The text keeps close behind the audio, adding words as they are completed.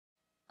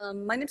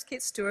My name's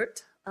Kate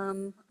Stewart.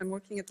 I'm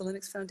working at the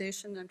Linux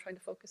Foundation. I'm trying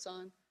to focus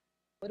on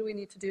what do we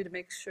need to do to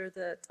make sure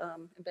that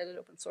embedded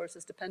open source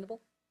is dependable.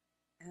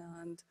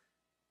 And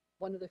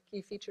one of the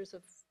key features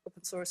of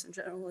open source in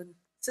general and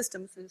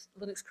systems is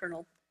Linux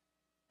kernel.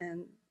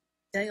 And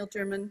Daniel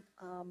German,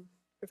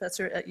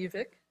 professor at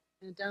UVic.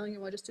 And Daniel, you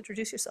want to just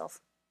introduce yourself?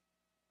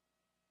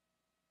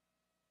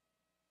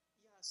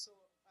 Yeah, so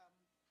I'm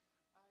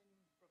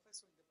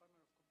professor in the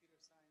Department of Computer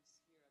Science here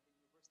at the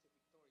University of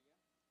Victoria.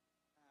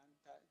 And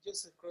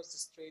just across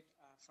the street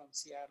from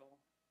Seattle,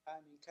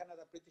 I'm in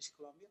Canada, British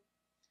Columbia.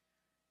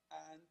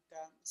 And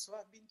so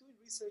I've been doing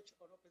research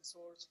on open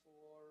source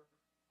for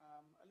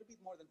a little bit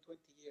more than 20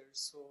 years.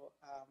 So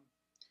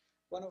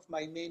one of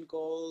my main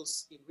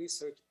goals in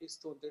research is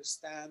to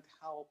understand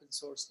how open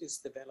source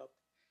is developed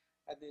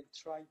and then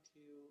trying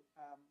to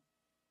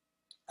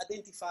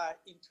identify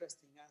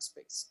interesting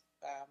aspects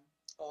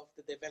of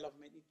the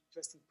development,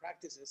 interesting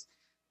practices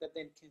that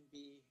then can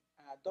be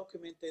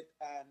documented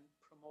and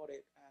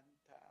promoted. And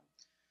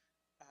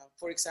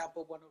for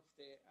example, one of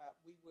the,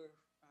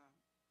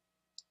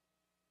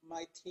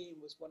 my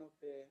team was one of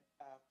the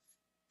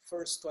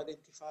first to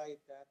identify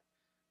that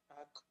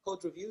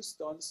code reviews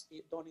done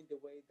in the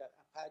way that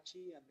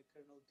Apache and the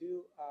kernel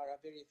do are a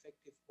very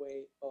effective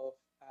way of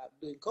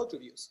doing code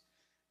reviews.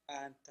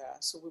 And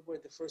so we were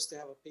the first to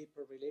have a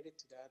paper related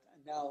to that,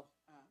 and now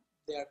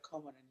they are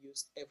common and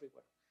used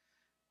everywhere.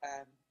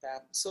 And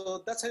so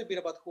that's a little bit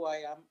about who I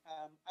am.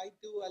 I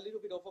do a little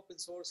bit of open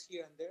source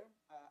here and there.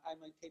 I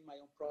maintain my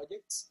own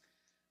projects,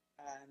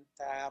 and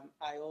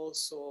I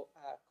also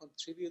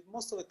contribute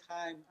most of the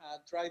time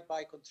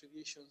drive-by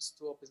contributions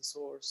to open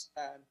source.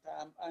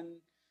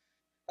 And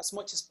as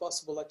much as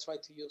possible, I try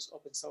to use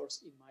open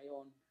source in my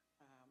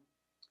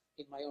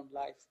own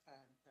life.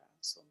 And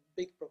so I'm a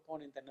big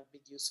proponent and a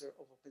big user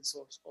of open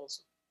source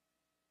also.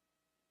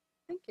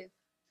 Thank you.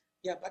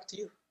 Yeah, back to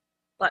you.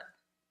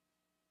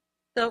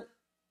 So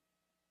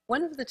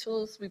one of the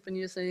tools we've been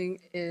using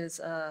is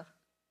a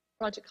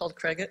project called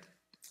Cregit.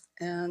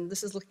 And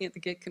this is looking at the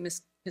Git commit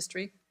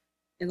history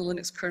in the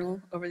Linux kernel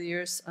over the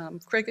years.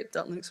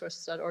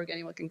 Cregit.linuxsources.org,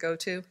 anyone can go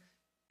to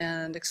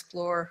and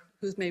explore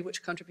who's made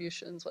which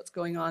contributions, what's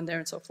going on there,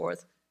 and so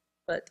forth.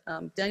 But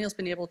Daniel's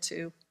been able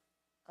to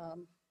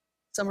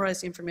summarize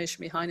the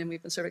information behind, and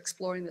we've been sort of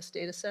exploring this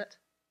data set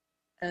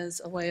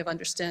as a way of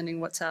understanding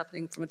what's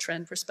happening from a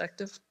trend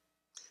perspective.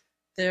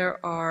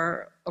 There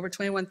are over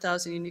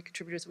 21,000 unique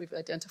contributors that we've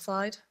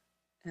identified,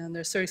 and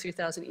there's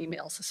 33,000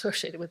 emails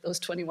associated with those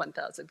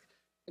 21,000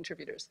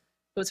 contributors.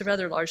 So it's a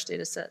rather large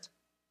data set.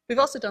 We've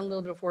also done a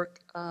little bit of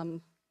work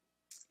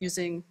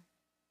using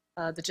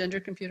the gender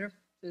computer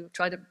to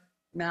try to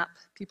map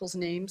people's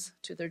names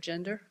to their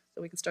gender,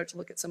 so we can start to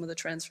look at some of the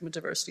trends from a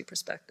diversity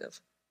perspective.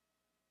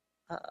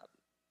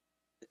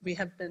 We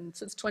have been,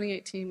 since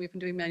 2018, we've been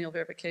doing manual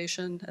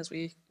verification as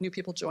new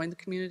people join the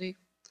community.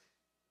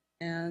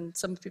 And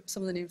some of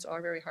the names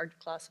are very hard to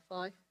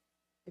classify.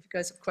 If you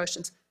guys have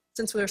questions,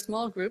 since we're a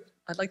small group,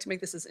 I'd like to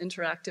make this as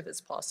interactive as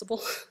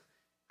possible.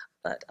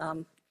 But if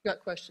you've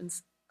got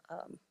questions,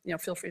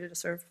 feel free to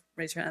just sort of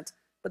raise your hands.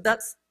 But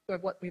that's sort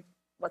of what the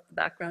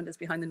background is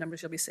behind the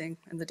numbers you'll be seeing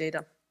in the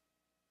data.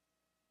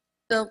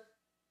 So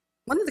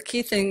one of the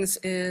key things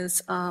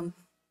is the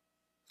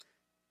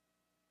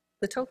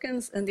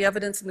tokens and the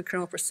evidence in the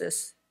kernel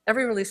persists.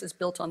 Every release is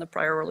built on the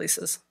prior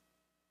releases,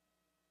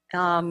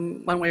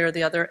 one way or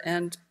the other.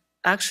 And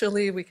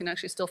actually, we can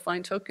actually still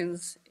find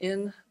tokens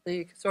in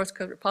the source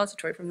code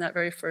repository from that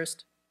very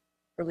first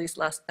release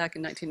back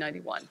in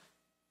 1991.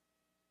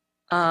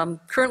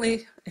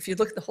 Currently, if you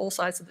look at the whole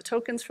size of the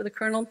tokens for the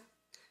kernel,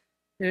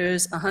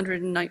 there's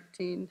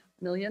 119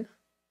 million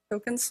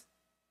tokens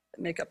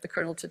that make up the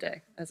kernel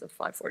today as of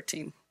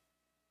 5.14.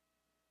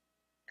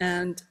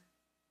 And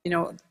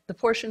the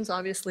portions,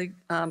 obviously,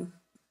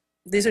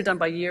 these are done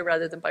by year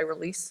rather than by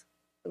release.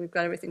 So we've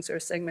got everything sort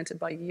of segmented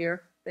by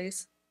year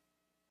base,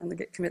 and the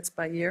Git commits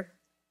by year.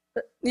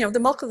 But the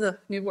bulk of the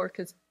new work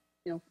is,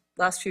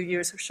 last few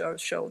years have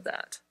showed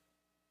that.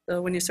 So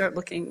when you start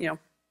looking,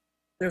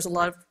 there's a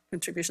lot of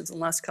contributions in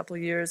the last couple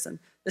of years, and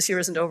this year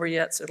isn't over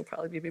yet, so it'll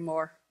probably be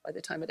more by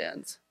the time it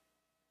ends.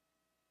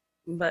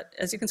 But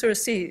as you can sort of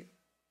see,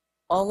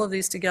 all of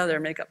these together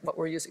make up what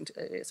we're using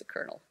today as a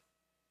kernel.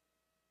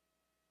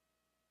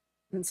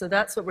 And so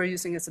that's what we're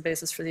using as the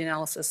basis for the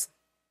analysis.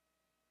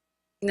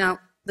 Now,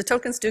 the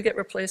tokens do get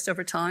replaced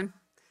over time.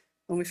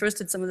 When we first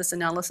did some of this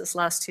analysis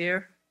last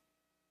year,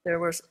 there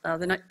was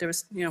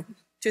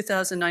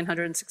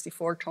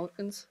 2,964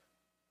 tokens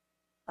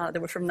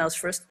that were from that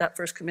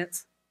first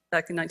commits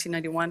back in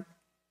 1991.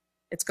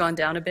 It's gone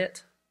down a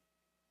bit.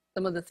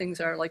 Some of the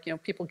things are like,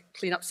 people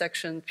clean up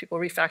sections, people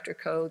refactor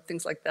code,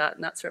 things like that,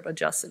 and that sort of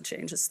adjusts and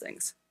changes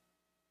things.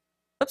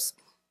 Oops,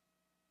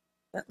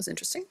 that was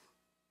interesting.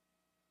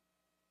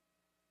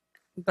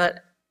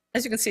 But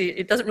as you can see,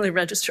 it doesn't really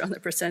register on the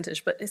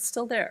percentage, but it's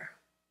still there.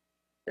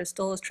 There's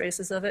still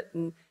traces of it,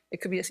 and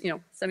it could be,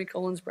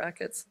 semicolons,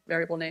 brackets,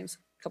 variable names,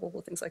 a couple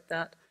of things like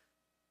that.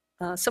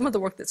 Some of the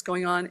work that's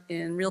going on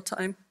in real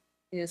time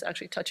is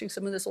actually touching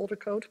some of this older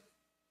code.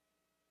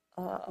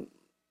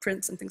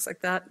 prints and things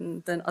like that,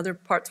 and then other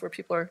parts where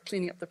people are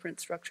cleaning up the print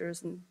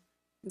structures and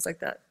things like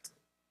that.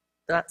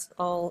 That's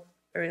all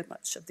very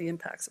much of the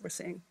impacts that we're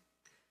seeing.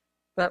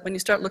 But when you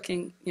start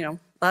looking,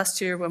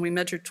 last year when we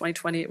measured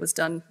 2020, it was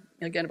done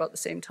again about the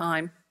same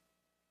time.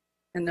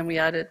 And then we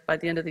added, by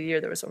the end of the year,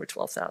 there was over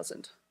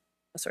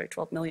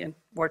 12 million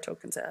more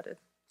tokens added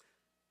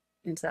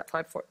into that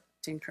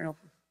 514 kernel.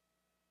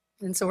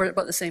 And so we're at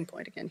about the same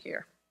point again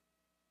here.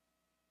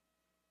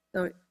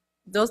 So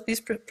these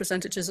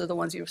percentages are the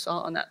ones you saw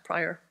on that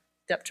prior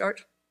depth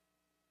chart.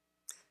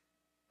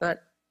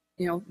 But,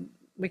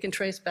 we can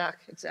trace back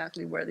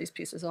exactly where these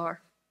pieces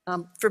are.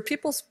 For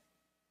people's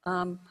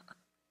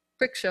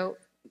quick show,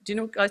 do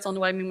you guys all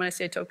know what I mean when I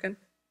say token?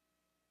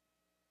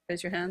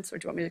 Raise your hands, or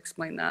do you want me to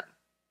explain that?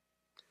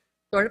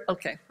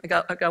 Okay, I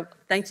got.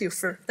 Thank you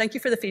for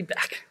the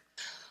feedback.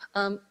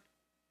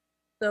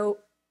 So,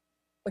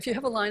 if you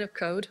have a line of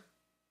code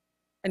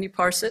and you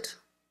parse it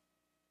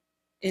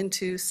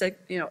into,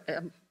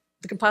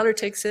 the compiler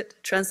takes it,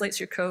 translates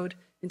your code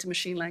into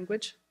machine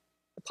language.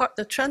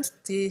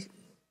 The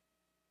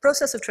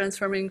process of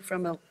transforming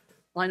from a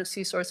line of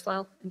C source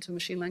file into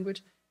machine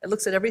language, it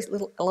looks at every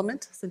little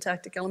element,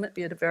 syntactic element,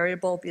 be it a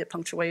variable, be it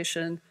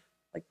punctuation,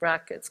 like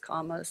brackets,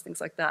 commas, things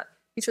like that.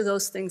 Each of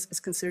those things is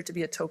considered to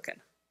be a token.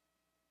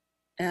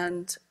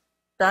 And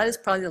that is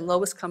probably the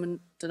lowest common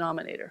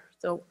denominator.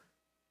 So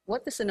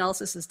what this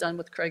analysis has done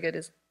with Cregit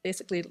is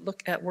basically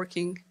look at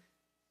working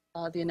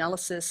the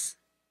analysis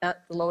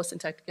at the lowest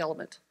syntactic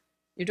element.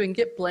 You're doing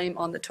git blame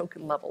on the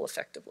token level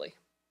effectively.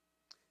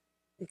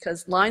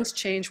 Because lines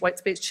change, white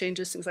space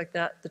changes, things like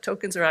that. The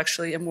tokens are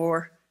actually a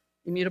more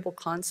immutable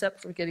concept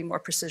for getting more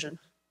precision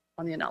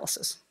on the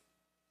analysis.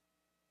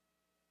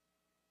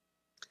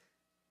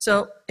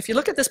 So if you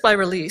look at this by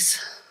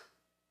release,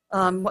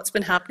 what's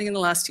been happening in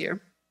the last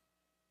year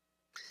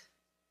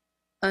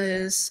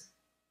is,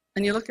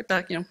 and you look at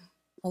back,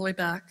 all the way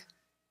back,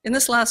 in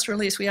this last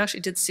release, we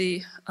actually did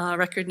see a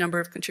record number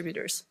of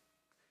contributors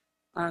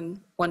on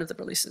one of the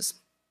releases.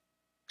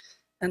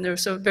 And there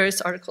were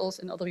various articles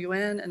in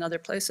LWN and other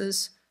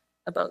places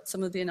about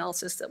some of the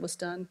analysis that was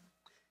done.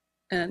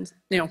 And,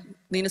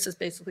 Linus has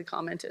basically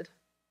commented.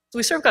 So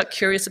we sort of got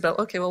curious about,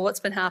 okay, well,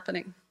 what's been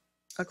happening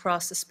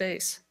across the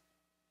space?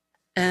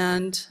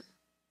 And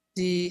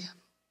the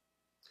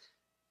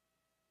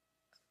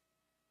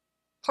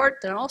part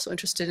that I'm also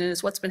interested in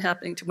is what's been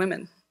happening to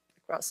women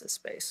across this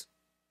space,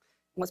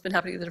 and what's been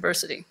happening to the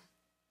diversity.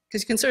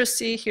 Because you can sort of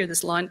see here,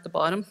 this line at the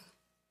bottom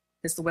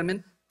is the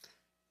women.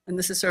 And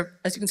this is sort of,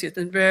 as you can see, it's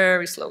been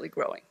very slowly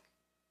growing.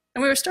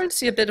 And we were starting to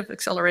see a bit of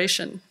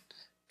acceleration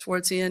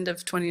towards the end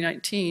of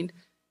 2019,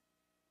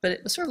 but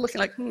it was sort of looking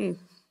like,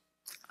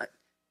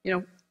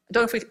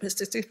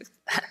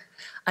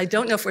 I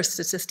don't know if we're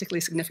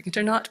statistically significant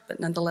or not, but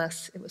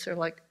nonetheless, it was sort of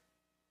like,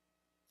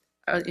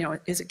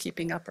 is it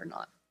keeping up or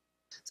not?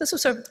 So this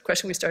was sort of the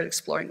question we started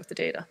exploring with the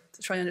data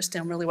to try to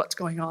understand really what's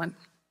going on.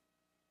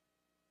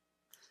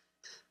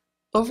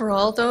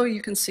 Overall, though,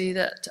 you can see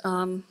that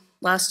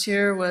last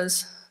year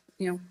was,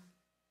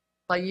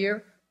 by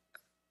year,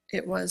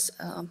 it was,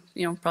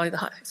 probably the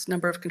highest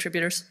number of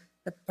contributors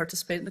that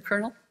participated in the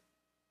kernel.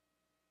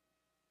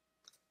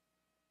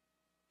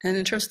 And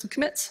in terms of the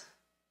commits,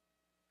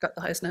 got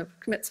the highest number of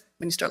commits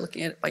when you start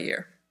looking at it by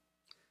year.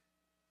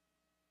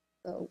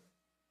 So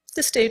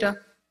this data,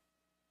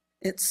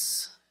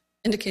 it's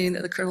indicating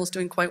that the kernel is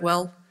doing quite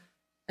well.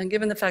 And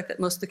given the fact that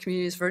most of the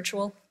community is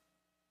virtual,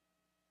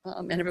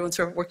 and everyone's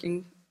sort of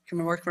can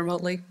work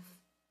remotely,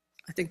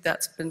 I think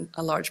that's been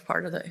a large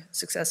part of the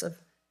success of,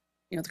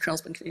 the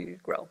kernel's been continuing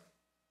to grow.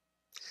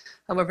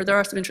 However, there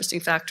are some interesting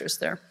factors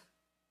there.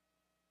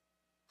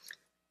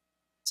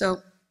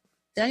 So,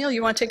 Daniel,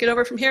 you want to take it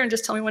over from here and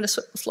just tell me when to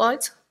switch the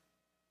slides?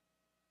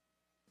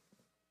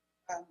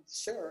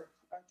 Sure,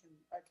 I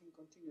can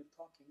continue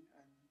talking,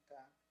 and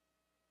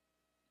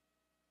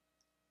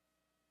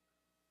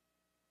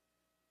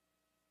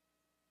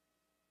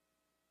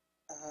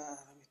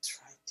let me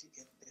try to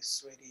get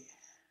this ready.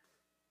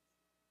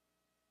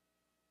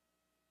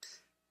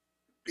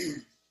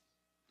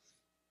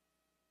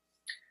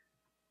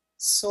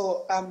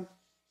 So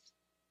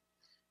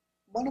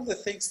one of the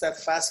things that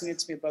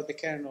fascinates me about the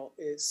kernel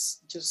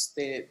is just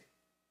the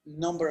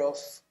number of,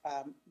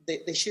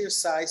 the sheer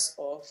size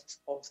of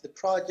the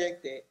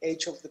project, the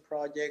age of the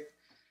project,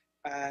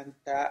 and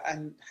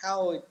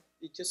how it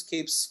just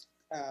keeps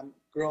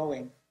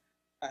growing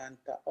and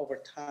over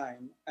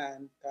time.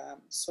 And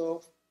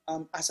so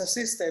as a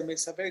system,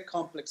 it's a very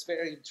complex,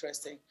 very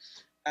interesting.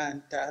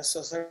 And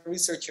so as a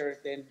researcher,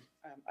 then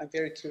I'm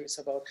very curious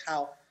about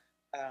how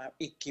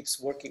it keeps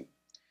working.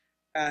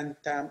 And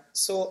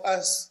so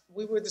as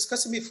we were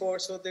discussing before,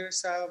 so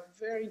there's a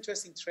very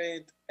interesting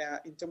trend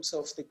in terms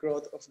of the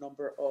growth of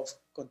number of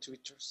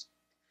contributors.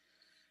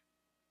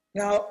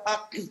 Now,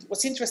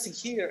 what's interesting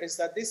here is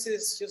that this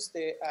is just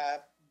the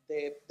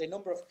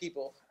number of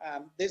people.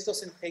 This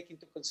doesn't take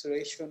into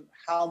consideration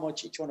how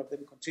much each one of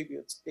them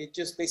contributes. It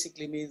just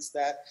basically means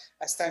that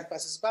as time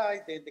passes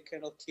by, then the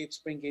kernel keeps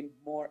bringing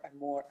more and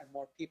more and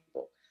more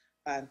people.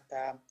 And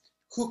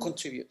who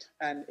contribute.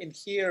 And in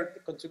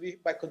here,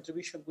 by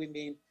contribution, we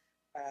mean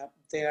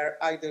they are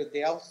either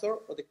the author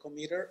or the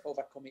committer of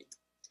a commit.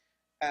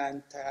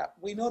 And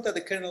we know that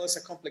the kernel is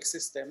a complex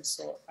system,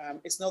 so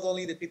it's not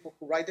only the people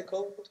who write the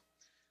code,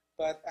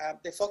 but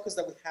the focus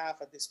that we have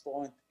at this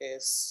point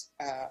is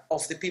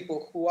of the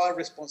people who are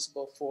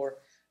responsible for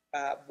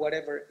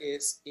whatever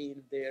is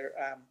in their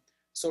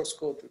source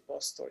code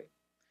repository.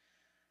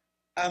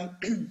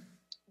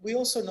 We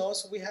also know,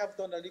 so we have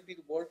done a little bit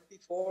of work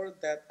before,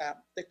 that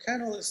the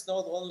kernel is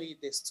not only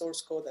the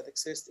source code that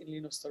exists in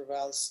Linus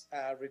Torvalds'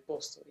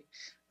 repository.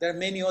 There are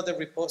many other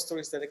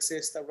repositories that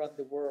exist around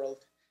the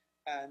world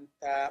and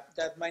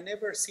that might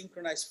never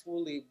synchronize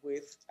fully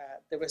with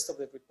the rest of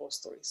the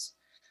repositories.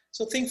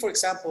 So think, for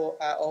example,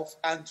 of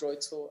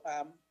Android. So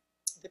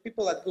the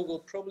people at Google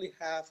probably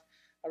have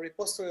a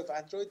repository of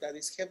Android that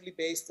is heavily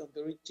based on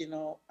the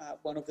original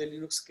one of the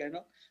Linux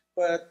kernel,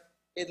 but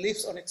it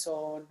lives on its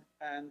own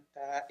and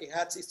it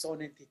has its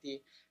own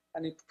entity,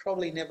 and it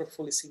probably never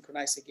fully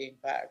synchronized again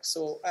back.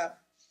 So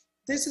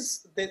this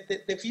is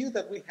the view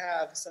that we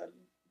have is a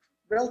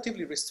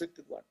relatively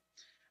restricted one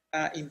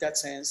in that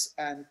sense.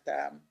 And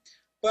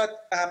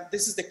but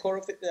this is the core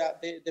of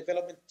the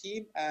development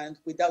team, and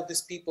without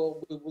these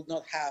people, we would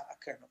not have a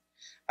kernel.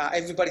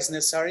 Everybody's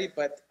necessary,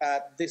 but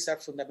these are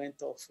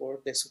fundamental for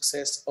the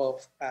success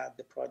of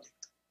the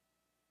project.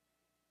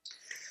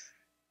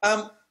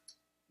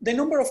 The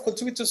number of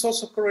contributors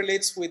also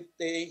correlates with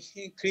the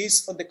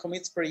increase on the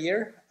commits per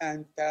year.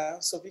 And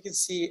so we can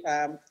see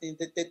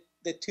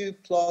the two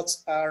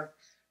plots are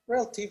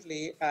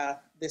relatively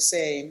the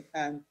same.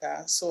 And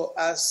so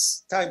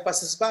as time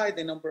passes by,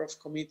 the number of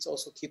commits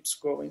also keeps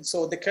growing.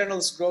 So the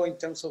kernels grow in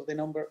terms of the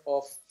number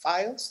of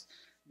files,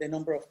 the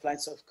number of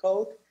lines of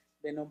code,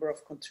 the number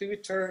of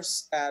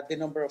contributors, the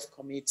number of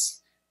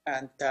commits,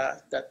 and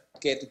that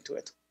get into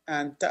it.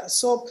 And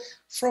so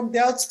from the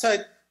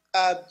outside,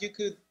 you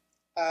could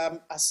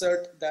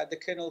assert that the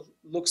kernel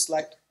looks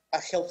like a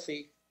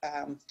healthy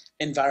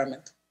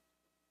environment.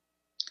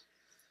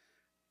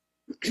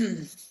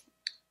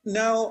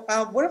 Now,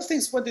 one of the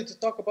things I wanted to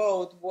talk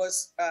about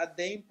was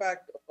the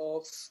impact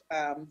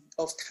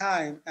of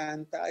time,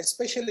 and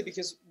especially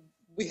because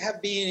we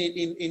have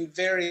been in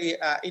very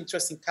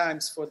interesting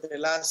times for the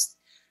last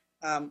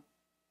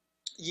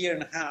year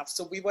and a half.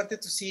 So we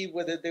wanted to see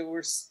whether there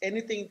was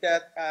anything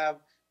that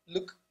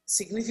looked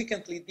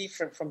significantly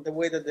different from the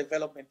way the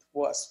development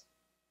was.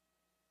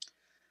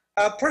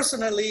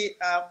 Personally,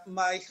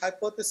 my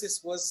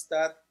hypothesis was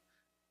that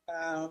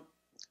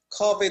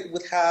COVID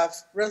would have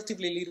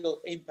relatively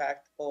little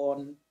impact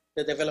on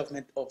the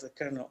development of the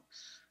kernel.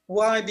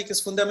 Why?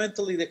 Because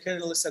fundamentally the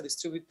kernel is a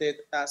distributed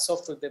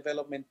software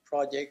development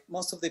project.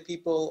 Most of the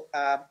people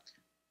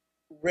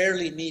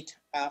rarely meet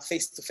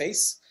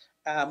face-to-face.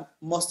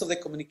 Most of the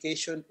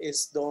communication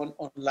is done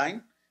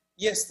online.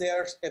 Yes,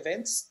 there are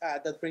events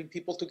that bring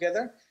people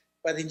together,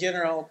 but in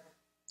general,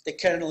 the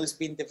kernel is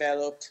being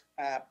developed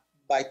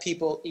by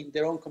people in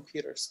their own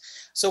computers.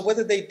 So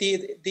whether they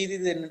did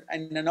it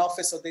in an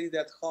office or they did it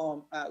at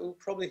home, it will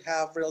probably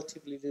have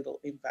relatively little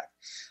impact.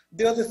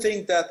 The other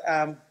thing that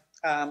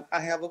I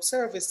have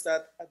observed is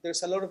that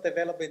there's a lot of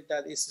development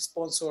that is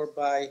sponsored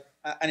by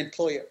an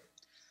employer.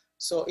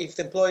 So if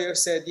the employer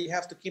said you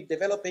have to keep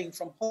developing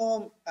from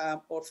home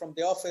or from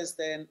the office,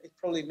 then it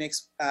probably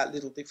makes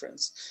little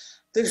difference.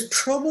 There's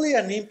probably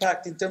an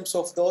impact in terms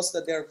of those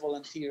that are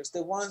volunteers,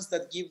 the ones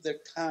that give their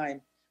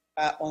time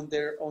on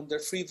their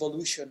free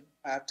evolution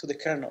to the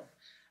kernel.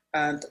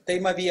 And there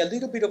might be a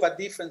little bit of a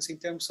difference in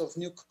terms of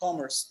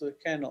newcomers to the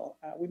kernel.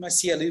 We might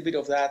see a little bit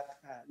of that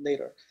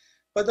later.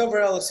 But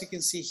overall, as you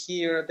can see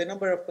here, the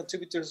number of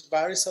contributors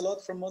varies a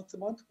lot from month to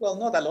month. Well,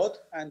 not a lot.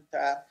 And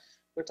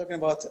we're talking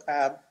about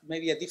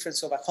maybe a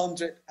difference of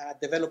 100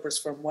 developers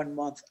from one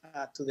month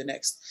to the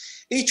next.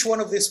 Each one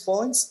of these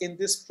points in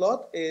this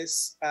plot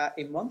is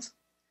a month.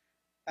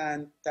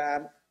 And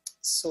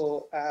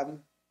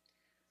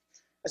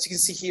as you can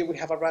see here, we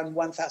have around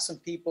 1,000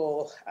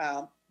 people,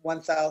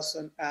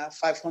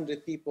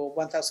 1,500 people,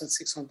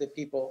 1,600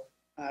 people,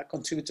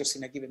 contributors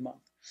in a given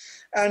month.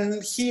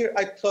 And here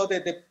I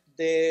plotted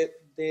the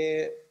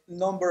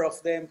number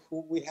of them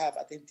who we have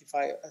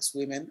identified as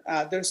women.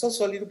 There's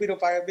also a little bit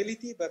of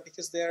variability, but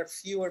because there are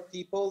fewer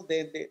people,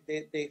 then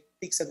the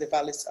peaks and the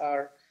valleys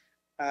are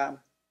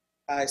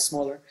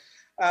smaller.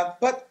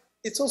 But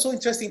it's also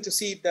interesting to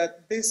see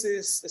that this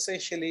is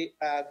essentially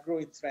a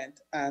growing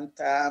trend, and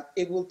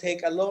it will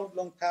take a long,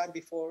 long time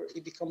before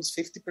it becomes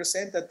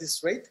 50% at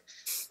this rate,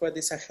 but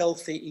it's a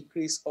healthy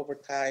increase over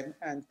time.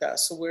 And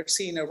so we're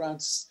seeing around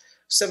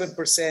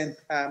 7%,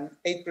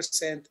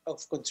 8%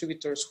 of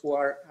contributors who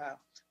are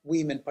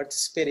women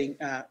participating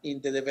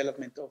in the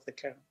development of the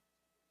kernel.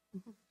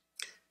 Mm-hmm.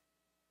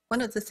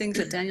 One of the things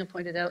that Daniel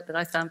pointed out that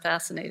I found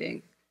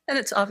fascinating, and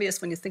it's obvious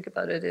when you think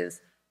about it,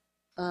 is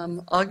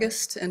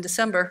August and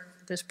December,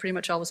 there's pretty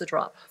much always a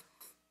drop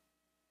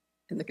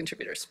in the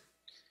contributors.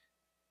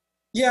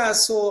 Yeah,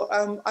 so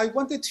I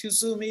wanted to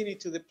zoom in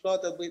into the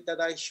plot that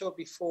I showed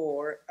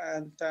before.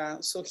 And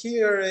so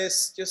here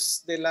is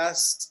just the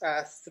last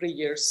 3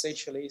 years,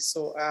 essentially.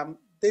 So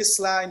this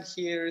line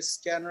here is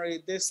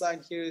January, this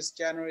line here is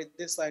January,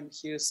 this line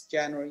here is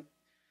January.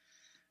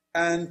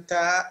 And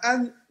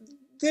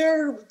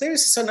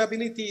there's an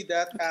ability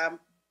that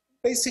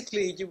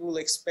basically you will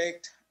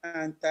expect.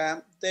 And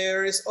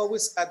there is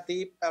always a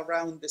dip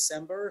around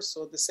December.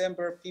 So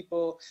December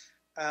people,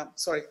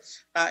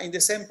 in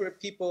December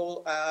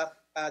people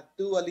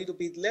do a little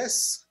bit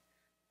less.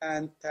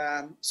 And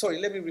sorry,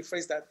 let me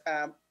rephrase that.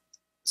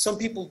 Some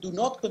people do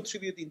not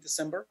contribute in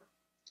December,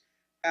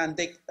 and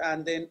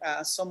then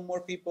some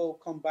more people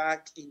come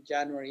back in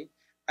January.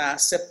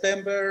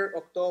 September,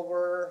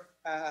 October,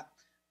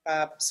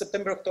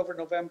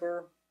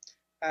 November,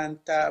 and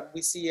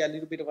we see a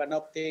little bit of an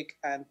uptick.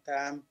 And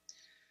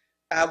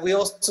we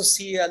also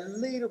see a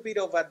little bit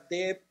of a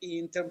dip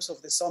in terms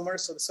of the summer.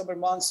 So the summer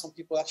months, some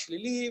people actually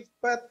leave,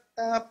 but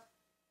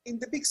in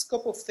the big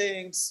scope of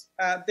things,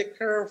 the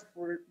curve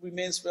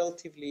remains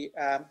relatively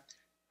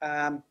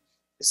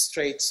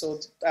straight. So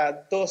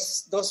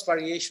those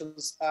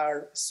variations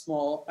are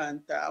small,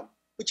 and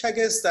which I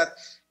guess that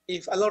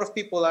if a lot of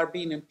people are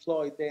being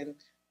employed, then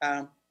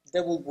they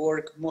will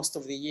work most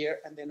of the year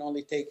and then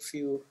only take a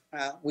few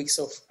weeks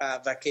of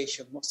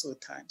vacation most of the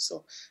time.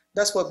 So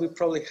that's what we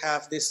probably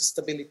have, this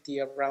stability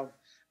around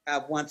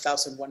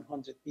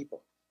 1,100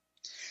 people.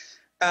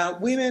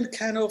 Women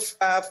kind of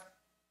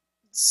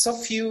so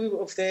few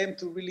of them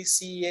to really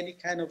see any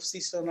kind of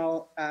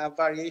seasonal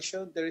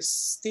variation. There is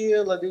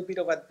still a little bit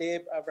of a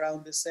dip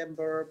around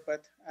December,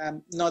 but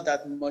not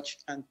that much.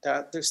 And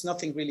there's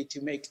nothing really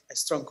to make a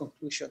strong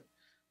conclusion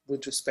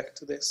with respect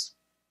to this.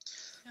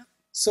 Yeah.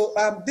 So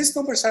these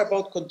numbers are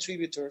about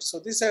contributors. So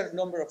these are a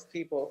number of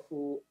people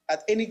who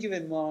at any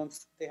given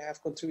month, they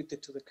have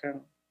contributed to the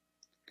kernel.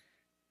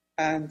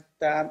 And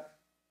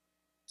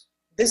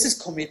this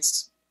is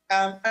commits.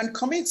 And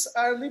commits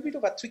are a little bit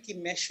of a tricky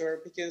measure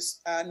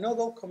because not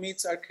all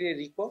commits are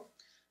created equal.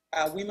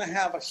 We might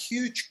have a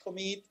huge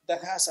commit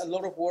that has a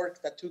lot of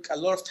work that took a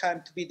lot of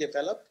time to be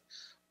developed,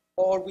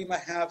 or we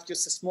might have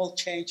just a small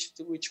change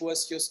which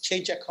was just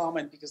change a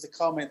comment because the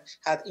comment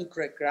had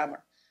incorrect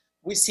grammar.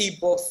 We see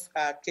both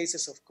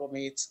cases of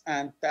commits,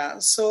 and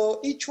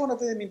so each one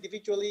of them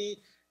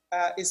individually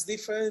is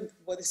different.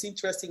 What is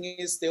interesting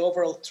is the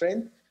overall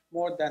trend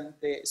more than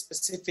the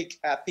specific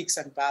peaks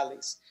and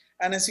valleys.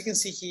 And as you can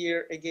see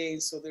here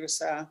again, so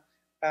there's a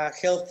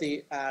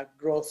healthy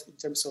growth in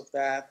terms of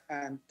that,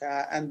 and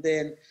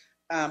then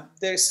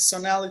there's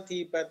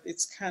seasonality, but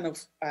it's kind of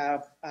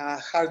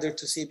harder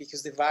to see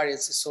because the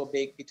variance is so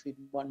big between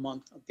one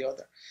month and the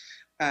other.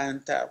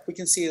 And we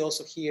can see it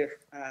also here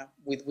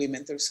with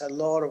women. There's a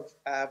lot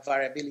of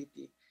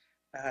variability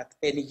at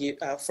any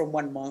from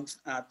one month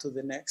to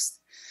the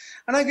next.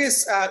 And I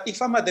guess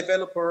if I'm a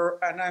developer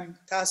and I'm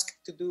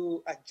tasked to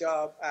do a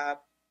job,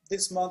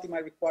 this month it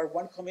might require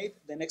one commit,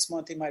 the next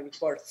month it might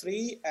require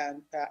 3,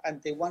 and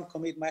the one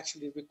commit might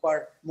actually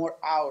require more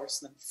hours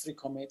than 3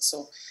 commits.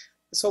 So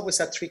it's always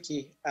a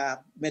tricky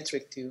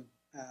metric to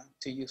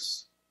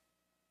use.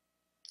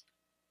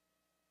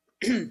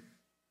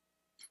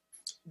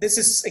 This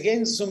is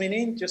again zooming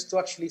in just to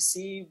actually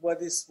see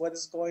what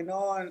is going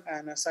on,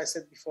 and as I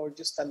said before,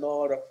 just a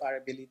lot of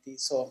variability.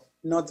 So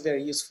not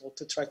very useful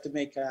to try to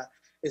make a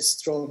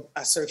strong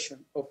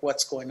assertion of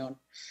what's going on.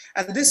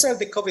 And these are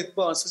the COVID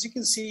bonds. As you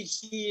can see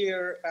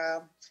here,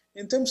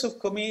 in terms of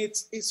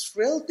commits, it's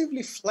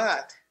relatively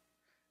flat.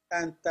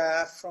 And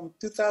from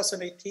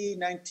 2018,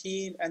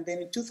 19, and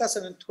then in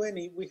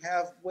 2020, we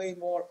have way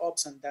more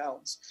ups and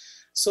downs.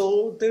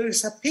 So there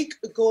is a peak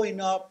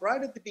going up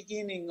right at the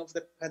beginning of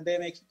the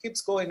pandemic. It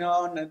keeps going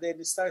on, and then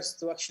it starts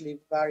to actually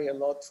vary a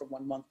lot from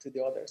one month to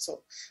the other.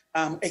 So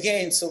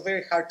again, so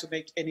very hard to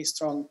make any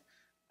strong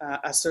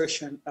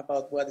assertion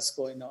about what is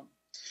going on.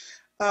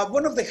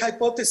 One of the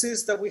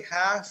hypotheses that we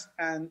have,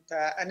 and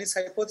it's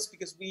a hypothesis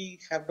because we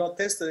have not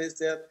tested, is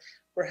that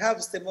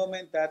perhaps the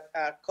moment that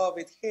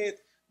COVID hit,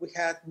 we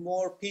had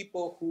more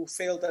people who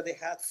felt that they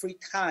had free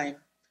time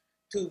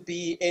to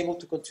be able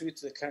to contribute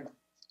to the kernel.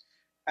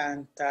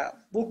 And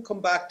we'll come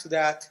back to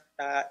that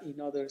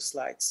in other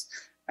slides.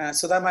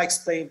 So that might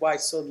explain why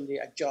suddenly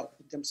a jump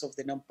in terms of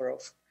the number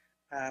of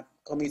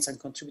commits and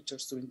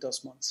contributors during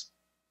those months.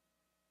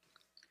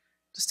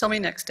 Just tell me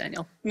next,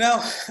 Daniel.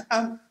 Now,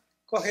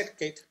 go ahead,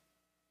 Kate.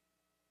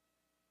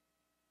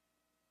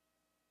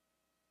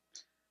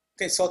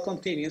 Okay, so I'll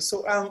continue.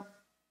 So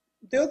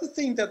the other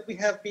thing that we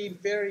have been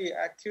very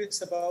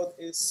curious about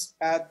is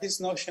this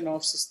notion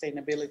of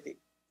sustainability.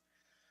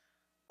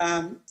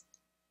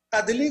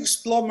 At the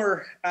Linux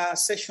Plumber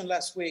session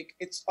last week,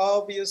 it's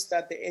obvious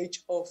that the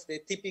age of the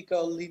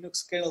typical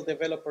Linux kernel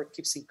developer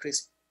keeps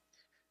increasing.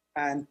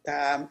 And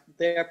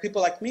there are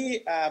people like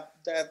me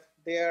that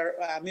they're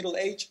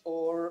middle-aged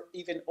or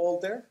even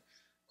older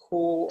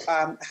who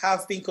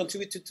have been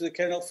contributed to the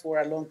kernel for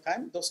a long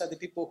time. Those are the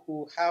people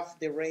who have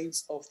the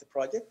reins of the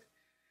project.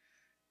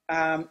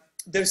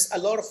 There's a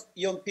lot of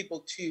young people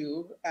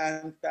too,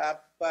 and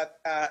but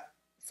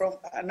from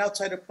an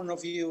outsider point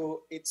of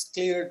view, it's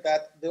clear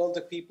that the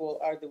older people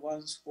are the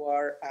ones who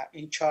are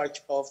in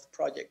charge of the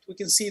project. We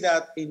can see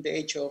that in the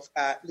age of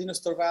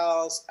Linus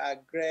Torvalds,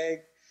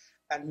 Greg,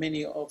 and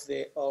many of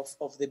the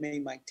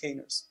main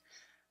maintainers.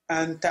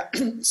 And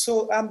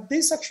so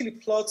this actually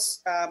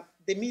plots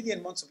the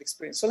median months of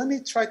experience. So let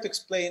me try to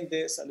explain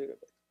this a little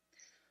bit.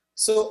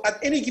 So at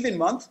any given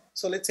month,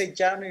 so let's say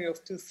January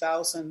of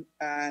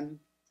 2010,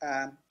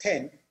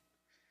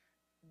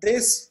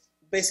 this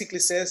basically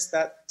says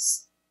that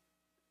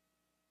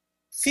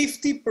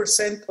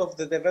 50% of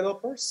the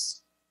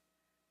developers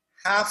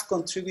have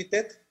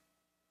contributed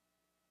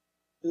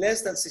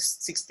less than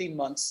 16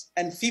 months,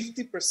 and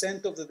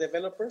 50% of the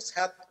developers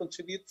have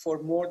contributed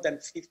for more than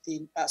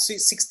 16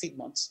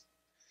 months.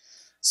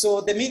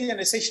 So the median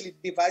essentially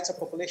divides a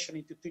population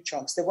into two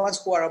chunks, the ones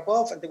who are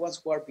above and the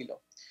ones who are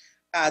below.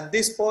 At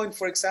this point,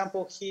 for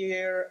example,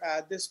 here,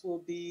 this will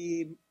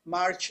be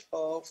March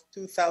of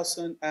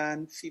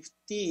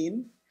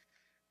 2015.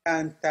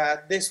 And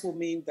this will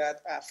mean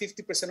that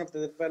 50% of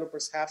the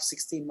developers have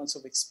 16 months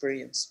of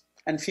experience,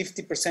 and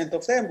 50%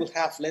 of them will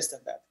have less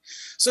than that.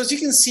 So as you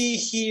can see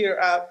here,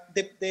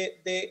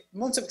 the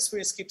months of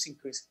experience keeps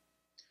increasing.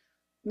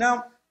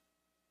 Now,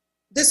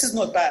 this is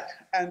not bad,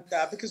 and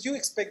because you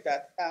expect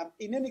that.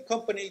 In any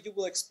company, you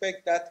will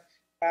expect that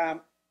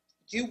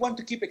you want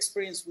to keep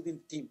experience within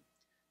the team.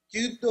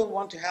 You don't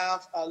want to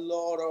have a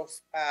lot of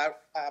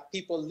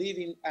people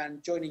leaving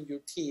and joining your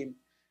team.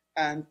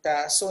 And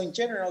so in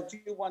general,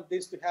 you want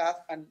this to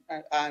have an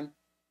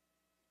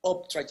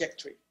up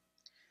trajectory.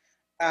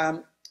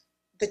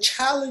 The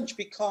challenge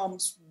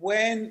becomes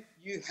when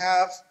you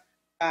have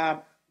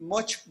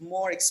much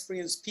more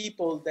experienced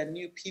people than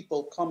new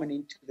people coming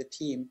into the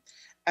team,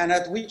 and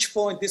at which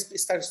point this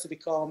starts to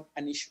become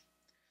an issue.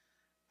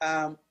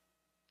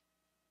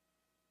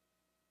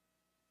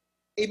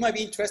 It might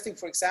be interesting,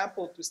 for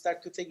example, to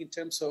start to think in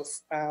terms of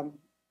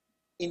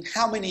in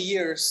how many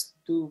years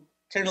do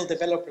kernel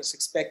developers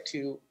expect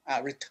to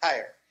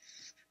retire.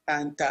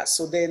 And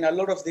so then a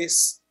lot of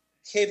these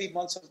heavy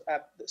months of,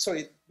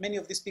 many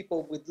of these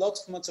people with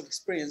lots of months of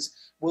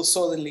experience will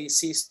suddenly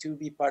cease to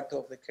be part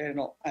of the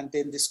kernel, and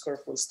then this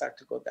curve will start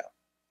to go down.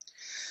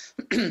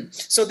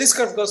 So this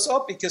curve goes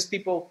up because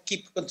people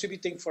keep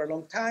contributing for a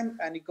long time,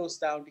 and it goes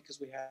down because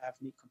we have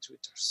new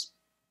contributors.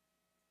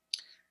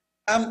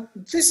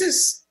 This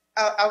is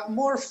a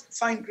more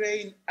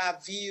fine-grained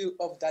view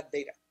of that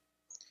data.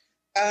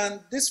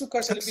 And this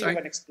requires a little bit of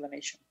an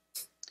explanation.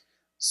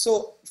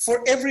 So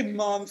for every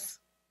month,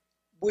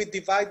 we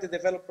divide the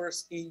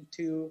developers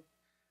into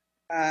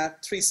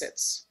 3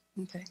 sets.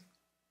 Okay.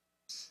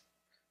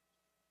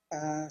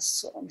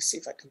 So let me see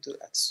if I can do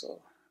that.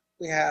 So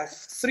we have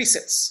 3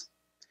 sets.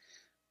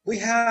 We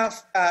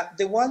have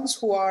the ones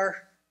who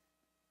are,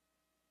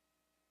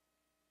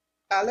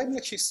 let me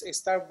actually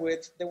start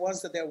with the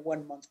ones that are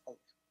 1 month old.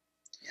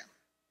 Yeah.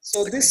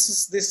 So this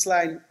is this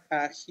line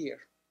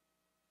here.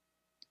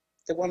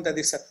 The one that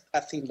is a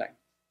thin line.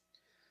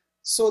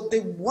 So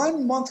the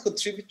 1 month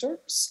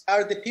contributors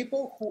are the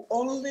people who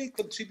only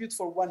contribute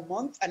for 1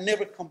 month and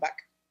never come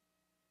back.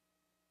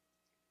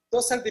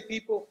 Those are the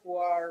people who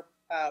are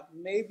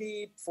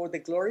maybe for the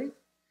glory.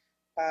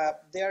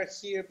 They are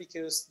here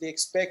because they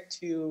expect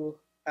to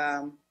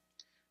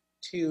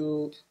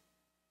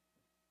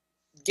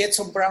get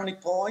some brownie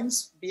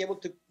points, be able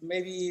to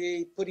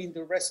maybe put in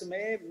the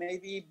resume,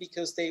 maybe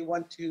because they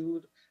want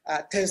to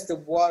test the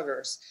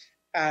waters,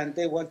 and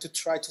they want to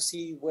try to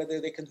see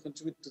whether they can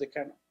contribute to the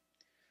kernel.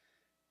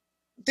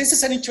 This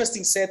is an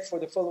interesting set for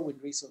the following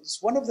reasons.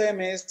 One of them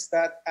is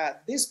that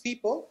these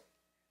people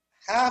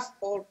have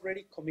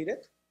already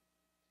committed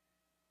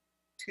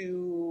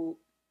to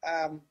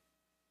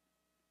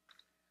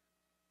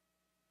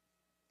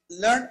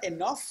learn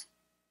enough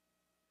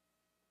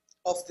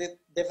of the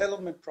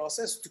development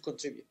process to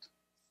contribute.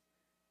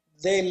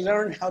 They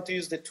learn how to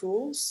use the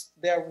tools.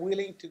 They are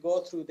willing to go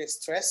through the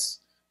stress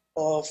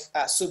of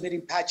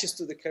submitting patches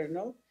to the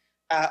kernel,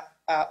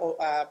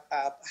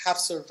 have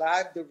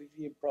survived the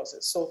review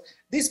process. So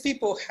these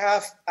people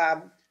have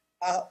a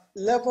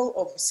level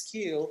of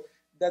skill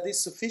that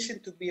is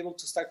sufficient to be able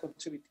to start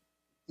contributing,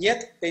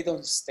 yet they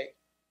don't stay.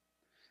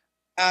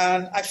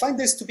 And I find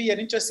this to be an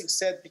interesting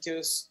set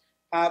because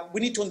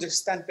we need to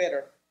understand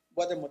better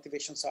what their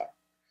motivations are.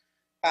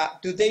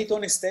 Do they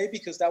don't stay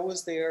because that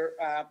was their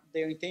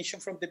intention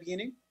from the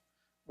beginning?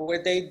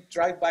 Where they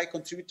drive by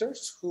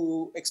contributors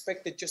who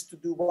expected just to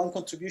do 1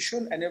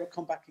 contribution and never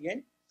come back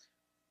again?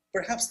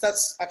 Perhaps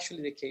that's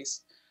actually the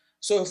case.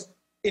 So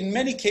in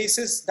many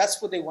cases,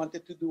 that's what they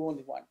wanted to do,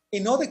 only 1.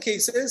 In other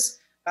cases,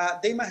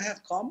 they might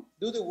have come,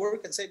 do the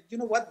work and say, you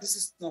know what, this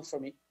is not for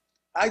me.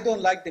 I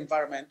don't like the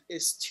environment.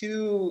 It's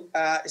too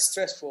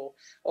stressful,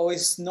 or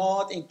it's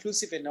not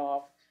inclusive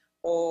enough,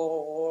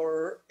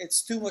 or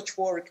it's too much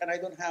work and I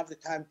don't have the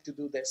time to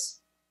do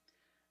this.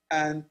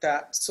 And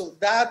so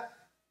that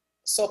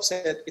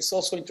subset is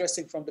also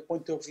interesting from the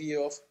point of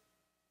view of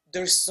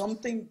there's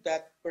something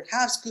that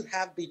perhaps could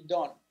have been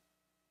done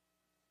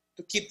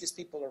to keep these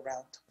people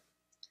around.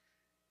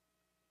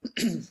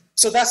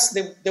 So that's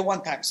the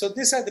one time. So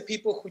these are the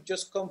people who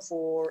just come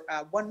for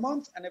 1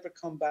 month and never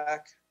come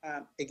back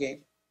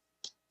again.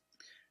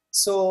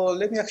 So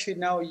let me actually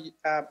now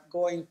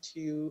go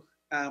into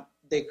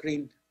the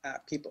green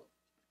people.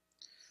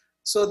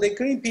 So the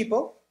green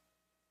people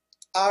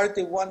are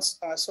the ones,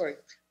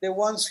 the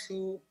ones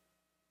who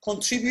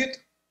contribute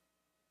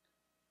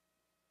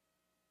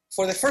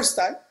for the first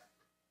time.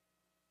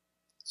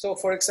 So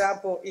for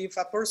example, if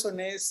a person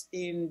is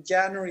in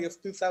January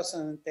of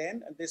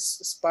 2010, and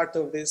this is part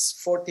of this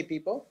 40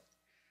 people,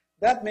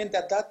 that meant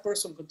that that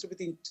person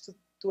contributed in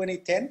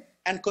 2010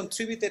 and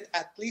contributed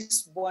at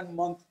least 1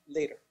 month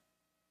later.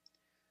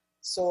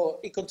 So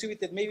it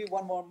contributed maybe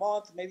 1 more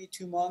month, maybe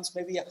 2 months,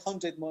 maybe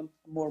 100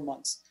 more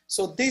months.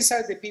 So these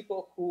are the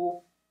people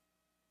who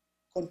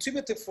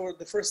contributed for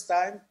the first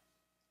time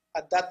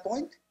at that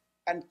point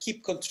and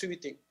keep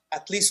contributing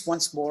at least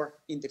once more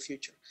in the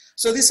future.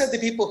 So these are the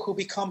people who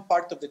become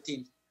part of the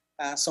team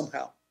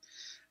somehow.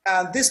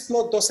 This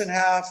plot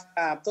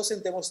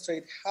doesn't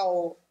demonstrate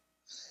how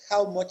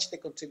much they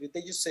contribute.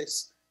 They just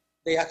says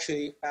they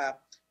actually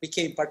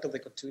became part of the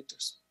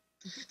contributors.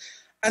 Mm-hmm.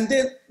 And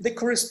then the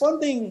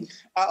corresponding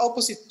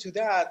opposite to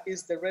that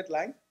is the red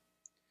line,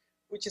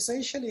 which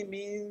essentially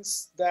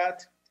means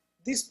that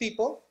these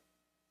people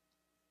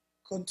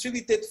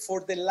contributed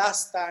for the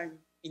last time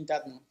in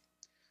that month.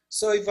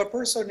 So if a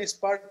person is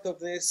part of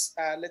this,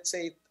 let's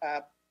say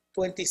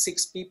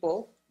 26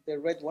 people, the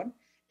red one,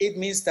 it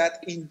means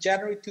that in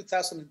January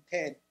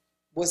 2010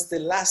 was the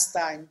last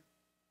time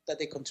that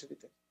they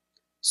contributed.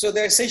 So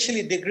they're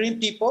essentially the green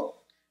people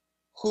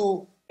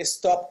who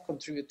stopped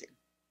contributing.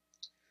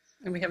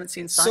 And we haven't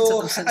seen signs of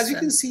them since then. So as you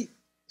can see,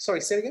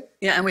 sorry, say it again?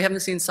 Yeah, and we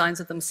haven't seen signs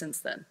of them since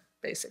then,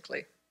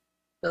 basically.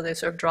 So they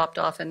sort of dropped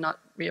off and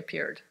not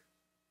reappeared.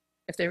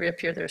 If they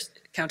reappear, they're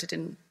counted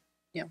in,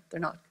 they're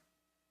not.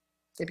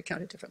 They'd be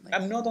counted differently.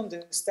 I'm not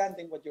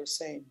understanding what you're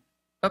saying.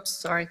 Oops,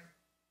 sorry.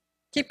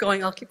 Keep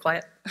going, I'll keep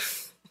quiet.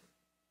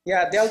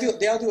 Yeah, the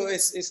audio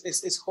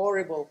is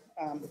horrible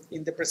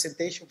in the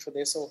presentation for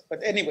this. So,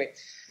 but anyway,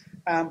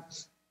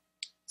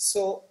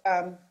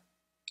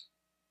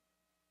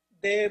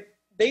 the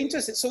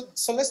interesting.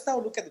 So let's now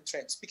look at the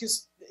trends,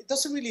 because it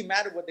doesn't really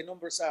matter what the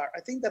numbers are.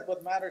 I think that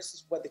what matters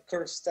is what the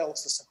curves tell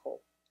us as a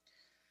whole.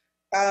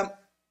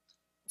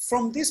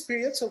 From this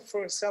period, so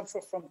for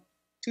example, from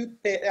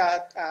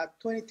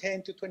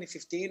 2010 to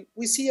 2015,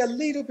 we see a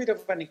little bit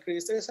of an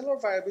increase. There's a lot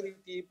of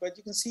variability, but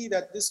you can see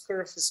that this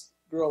curve is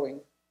growing.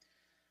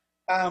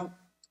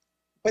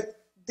 But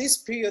this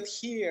period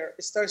here,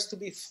 it starts to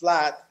be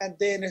flat, and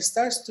then it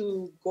starts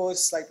to go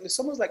slightly. It's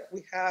almost like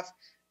we have,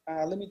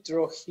 let me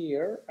draw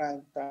here,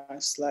 and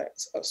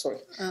slides, oh, sorry.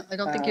 I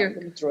don't think you're.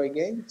 Let me draw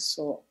again.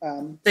 So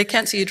they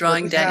can't see you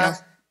drawing, Daniel.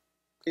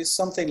 It's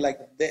something like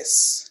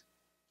this,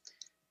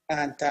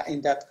 and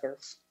in that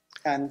curve.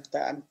 And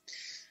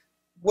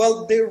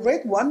well, the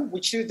red one,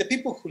 which is the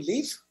people who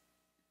leave,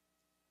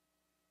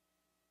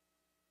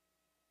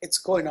 it's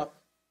going up.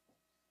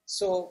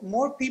 So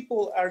more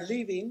people are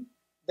leaving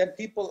than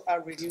people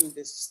are renewing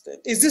the system.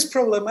 Is this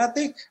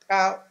problematic?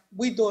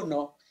 We don't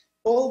know.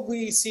 All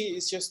we see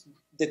is just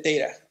the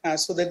data.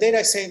 So the data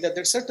is saying that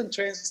there are certain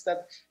trends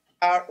that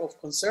are of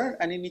concern,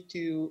 and you need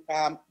to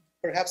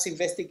perhaps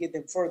investigate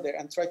them further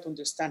and try to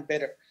understand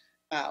better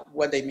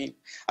what they mean.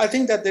 I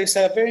think that there's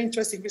a very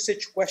interesting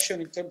research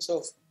question in terms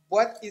of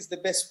what is the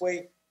best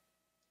way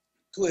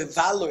to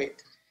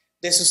evaluate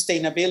the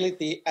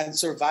sustainability and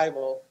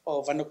survival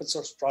of an open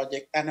source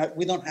project, and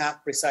we don't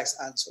have precise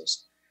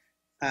answers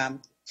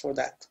for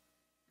that.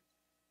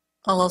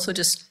 I'll also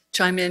just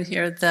chime in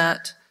here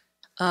that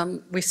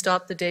we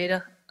stopped the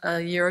data a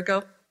year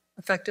ago,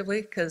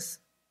 effectively, because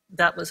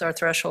that was our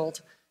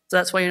threshold. So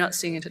that's why you're not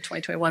seeing into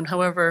 2021.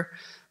 However,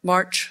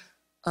 March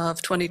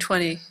of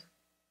 2020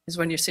 is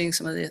when you're seeing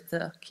some of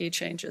the key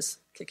changes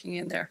kicking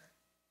in there.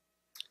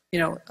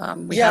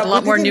 We had a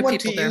lot more new people there. We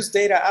didn't want to use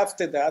data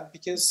after that,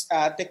 because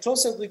the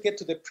closer we get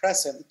to the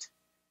present,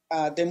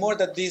 the more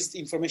that this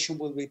information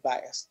will be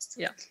biased.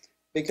 Yeah.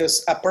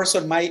 Because a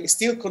person might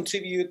still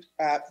contribute,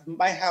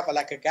 might have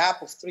like a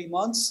gap of 3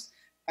 months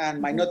and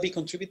might not be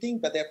contributing,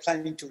 but they're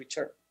planning to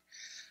return.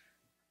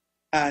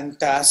 And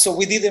so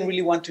we didn't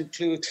really want to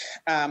include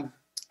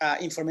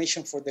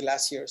information for the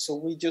last year. So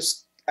we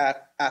just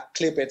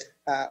clip it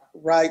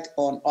right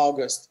on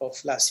August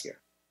of last year.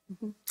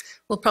 Mm-hmm.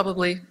 We'll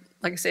probably,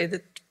 like I say,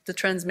 the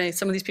trends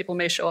some of these people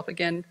may show up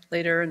again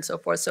later and so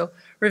forth. So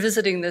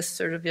revisiting this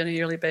sort of on a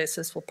yearly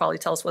basis will probably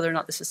tell us whether or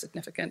not this is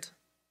significant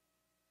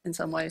in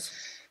some ways.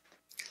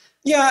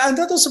 Yeah, and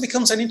that also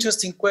becomes an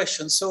interesting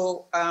question.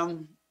 So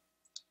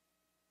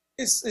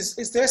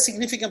is there a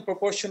significant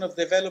proportion of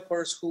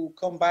developers who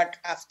come back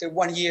after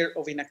 1 year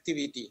of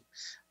inactivity?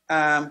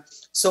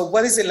 So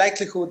what is the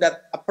likelihood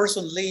that a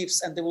person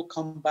leaves and they will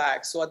come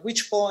back? So at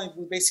which point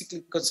we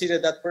basically consider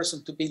that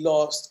person to be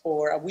lost,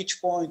 or at which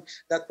point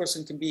that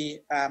person can be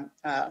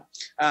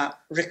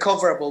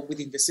recoverable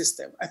within the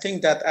system? I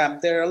think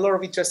that there are a lot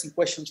of interesting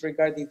questions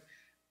regarding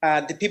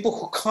the people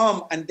who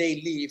come and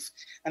they leave.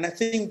 And I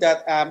think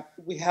that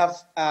we have,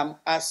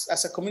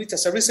 as a community,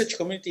 as a research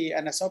community,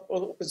 and as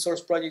open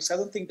source projects, I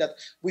don't think that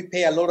we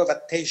pay a lot of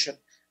attention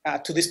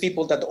to these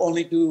people that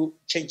only do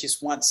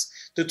changes once,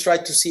 to try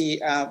to see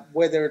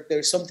whether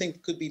there's something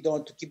could be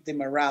done to keep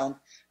them around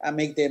and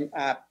make them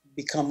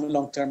become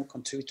long-term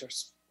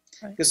contributors.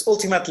 Right. Because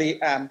ultimately,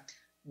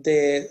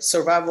 the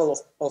survival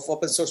of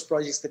open source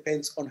projects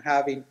depends on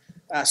having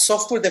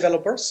software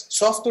developers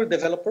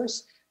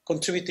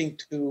contributing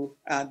to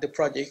the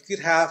project. You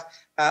could have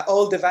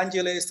all the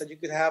evangelists, and you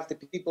could have the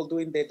people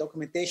doing the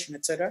documentation,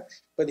 etc.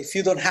 But if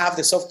you don't have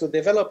the software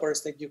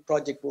developers, then your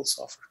project will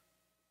suffer.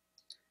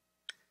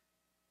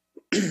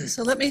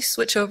 So let me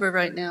switch over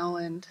right now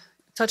and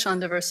touch on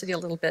diversity a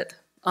little bit.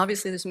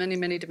 Obviously, there's many,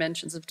 many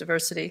dimensions of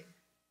diversity.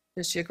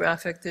 There's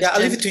geographic. There's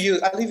I'll leave it to you.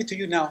 I'll leave it to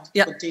you now.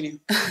 Yeah. Continue.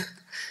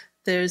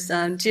 There's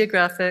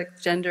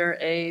geographic, gender,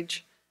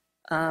 age.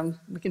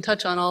 We can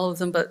touch on all of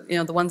them, but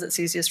the ones that's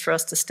easiest for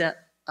us to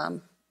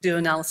do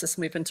analysis,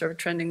 and we've been sort of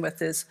trending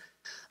with, is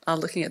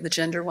looking at the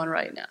gender one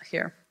right now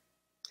here.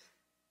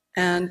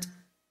 And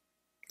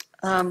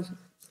the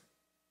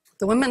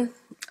women.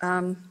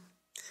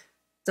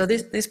 So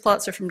these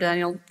plots are from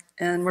Daniel,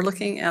 and we're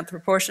looking at the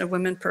proportion of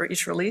women per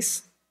each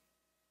release,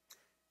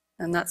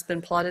 and that's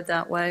been plotted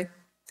that way.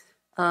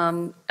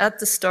 At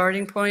the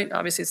starting point,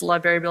 obviously it's a lot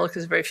of variability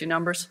because there's very few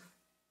numbers.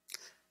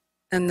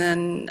 And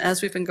then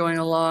as we've been going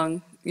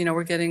along,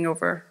 we're getting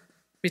over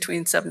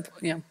between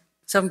 7.5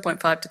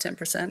 to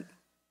 10%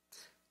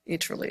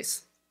 each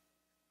release.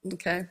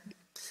 Okay.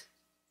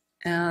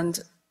 And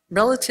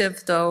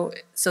relative though,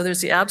 so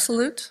there's the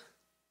absolute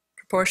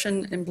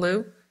proportion in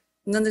blue,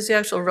 and then there's the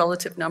actual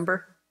relative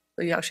number.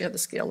 So you actually have the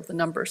scale of the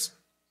numbers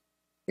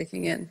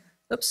kicking in.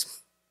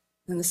 Oops.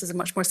 And this is a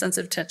much more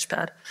sensitive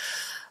touchpad.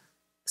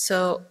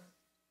 So,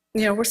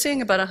 we're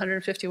seeing about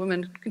 150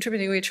 women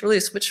contributing to each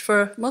release, which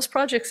for most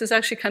projects is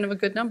actually kind of a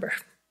good number.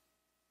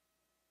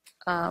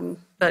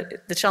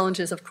 But the challenge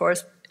is, of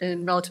course,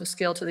 in relative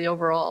scale to the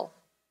overall,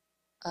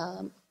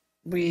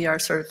 we are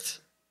sort of,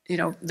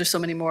 there's so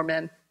many more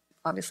men,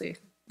 obviously,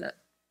 that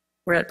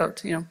we're at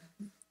about,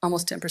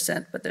 almost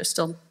 10%, but there's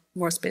still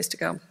more space to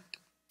go.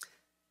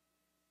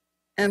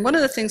 And one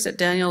of the things that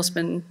Daniel's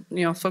been,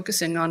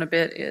 focusing on a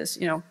bit is,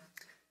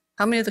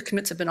 how many of the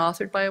commits have been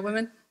authored by a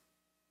woman?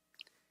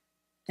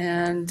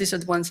 And these are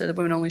the ones that the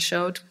women only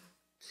showed.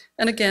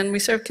 And again, we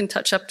sort of can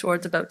touch up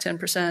towards about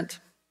 10%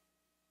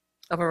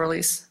 of a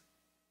release.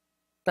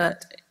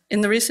 But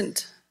in the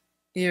recent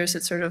years,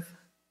 it's sort of,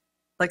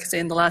 like I say,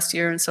 in the last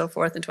year and so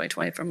forth, in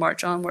 2020, from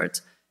March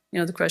onwards,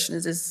 the question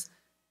is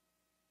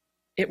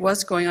it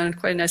was going on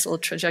quite a nice little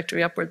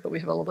trajectory upward, but we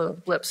have a little bit of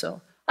a blip.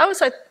 So I was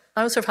sort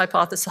of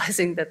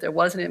hypothesizing that there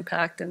was an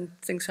impact, and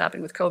things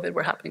happening with COVID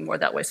were happening more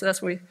that way. So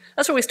that's where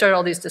we started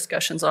all these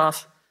discussions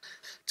off,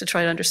 to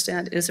try to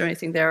understand, is there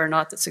anything there or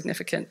not that's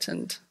significant?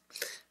 And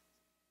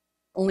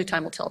only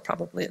time will tell,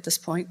 probably, at this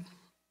point.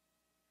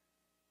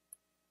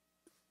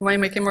 Want to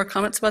make any more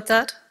comments about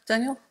that,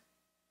 Daniel?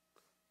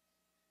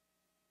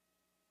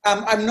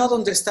 I'm not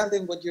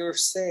understanding what you're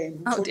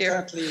saying. Oh, dear.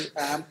 Unfortunately,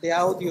 the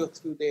audio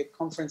through the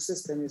conference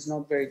system is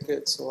not very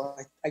good, so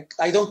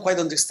I don't quite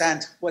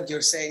understand what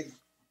you're saying.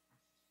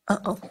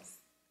 Uh-oh.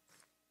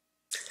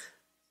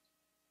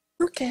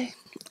 Okay,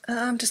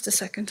 just a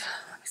second.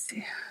 Let me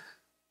see.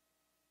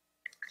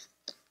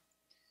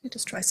 Let me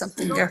just try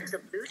something here.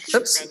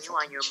 Oops. Menu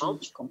on your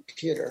mobile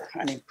computer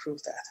and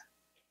improve that.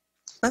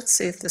 Let's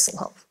see if this will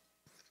help.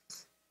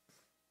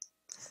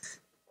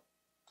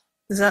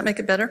 Does that make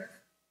it better?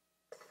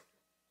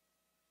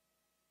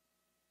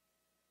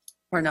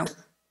 Or no?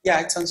 Yeah,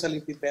 it sounds a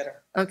little bit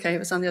better. Okay, it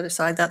was on the other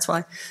side, that's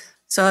why.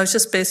 So I was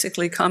just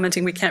basically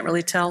commenting, we can't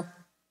really tell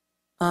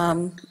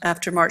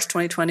after March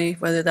 2020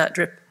 whether that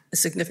drip is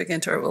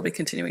significant or it will be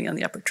continuing on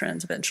the upward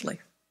trends eventually.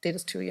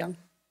 Data's too young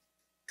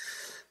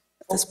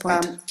at this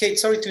point. Kate,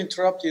 sorry to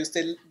interrupt you.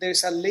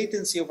 There's a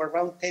latency of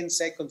around 10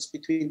 seconds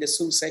between the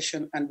Zoom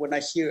session and when I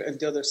hear on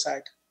the other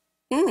side.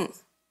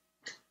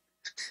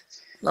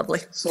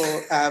 Lovely.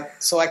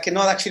 So I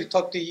cannot actually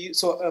talk to you.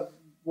 So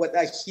what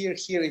I hear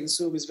here in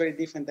Zoom is very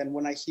different than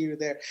when I hear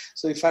there.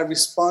 So if I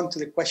respond to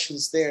the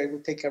questions there, it will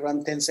take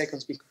around 10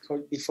 seconds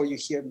before you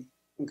hear me.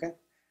 Okay.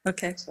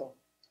 Okay. So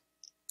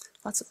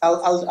awesome.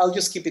 I'll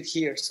just keep it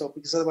here. So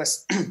because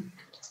otherwise.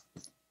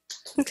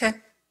 Okay.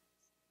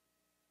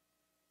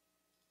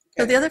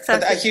 So the other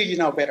factor. But I hear you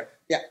now better.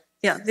 Yeah.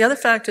 Yeah. The other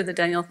factor that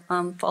Daniel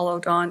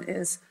followed on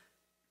is,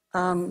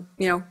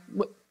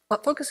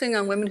 focusing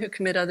on women who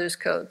commit others'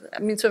 code. I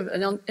mean, sort of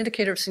an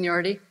indicator of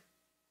seniority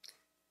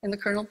in the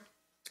kernel.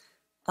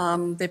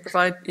 They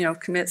provide,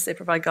 commits, they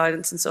provide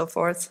guidance and so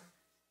forth.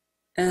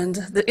 And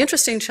the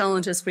interesting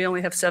challenge is we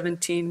only have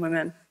 17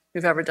 women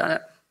who've ever done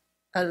it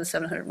out of the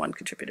 701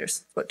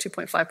 contributors, about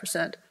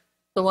 2.5%.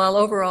 So while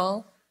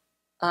overall,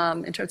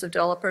 in terms of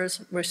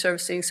developers, we're sort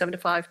of seeing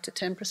 75 to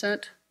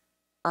 10%.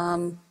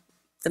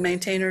 The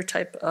maintainer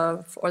type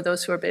of, or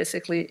those who are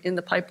basically in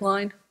the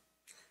pipeline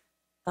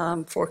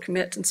for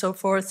commit and so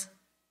forth,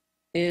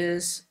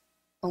 is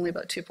only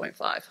about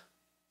 2.5.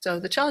 So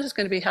the challenge is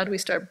going to be, how do we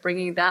start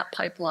bringing that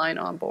pipeline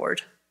on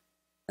board?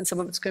 And some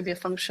of it's going to be a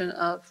function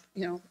of,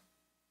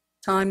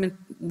 time and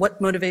what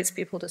motivates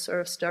people to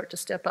sort of start to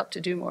step up to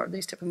do more of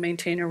these type of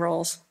maintainer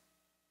roles.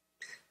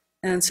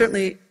 And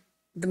certainly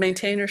the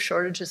maintainer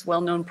shortage is a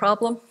well-known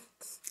problem,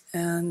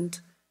 and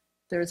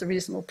there's a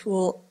reasonable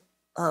pool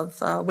of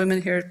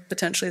women here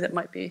potentially that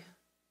might be,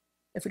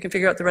 if we can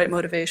figure out the right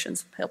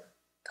motivations,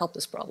 help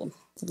this problem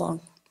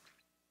along.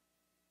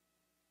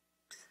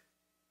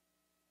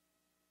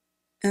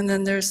 And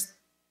then there's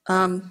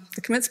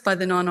the commits by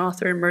the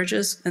non-author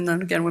emerges, and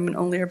then again, women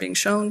only are being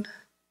shown.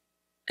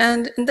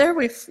 And there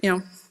we've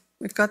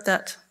got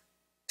that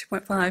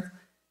 2.5,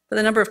 but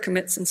the number of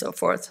commits and so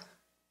forth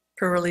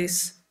per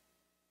release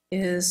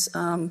is,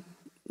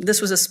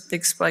 this was a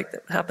big spike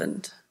that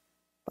happened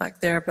back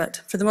there,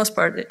 but for the most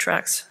part, it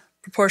tracks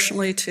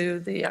proportionally to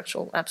the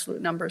actual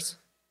absolute numbers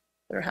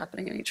that are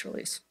happening in each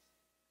release.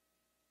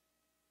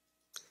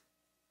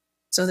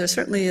 So there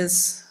certainly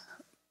is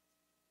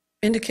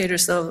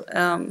indicators, though,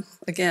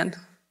 again,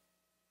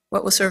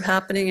 what was sort of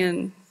happening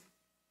in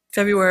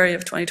February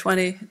of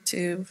 2020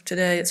 to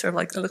today, it's sort of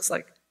like, it looks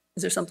like,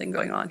 is there something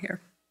going on here?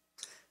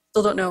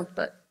 Still don't know,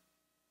 but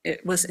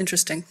it was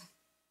interesting.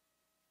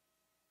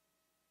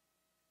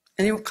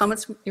 Any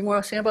comments you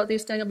want to say about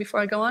these, Daniel, before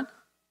I go on?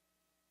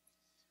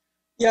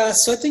 Yeah,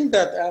 so I think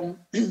that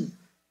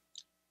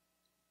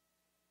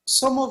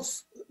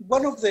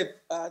one of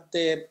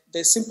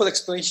the simple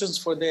explanations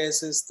for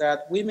this is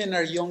that women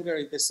are younger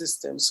in the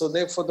system, so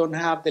therefore don't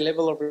have the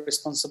level of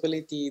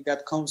responsibility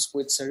that comes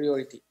with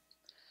seniority.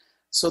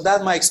 So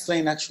that might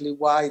explain actually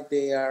why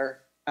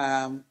there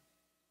are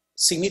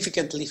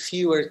significantly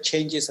fewer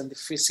changes and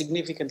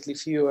significantly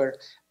fewer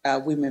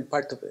women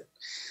part of it.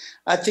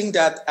 I think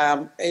that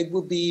it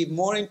would be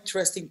more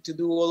interesting to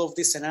do all of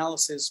this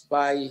analysis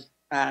by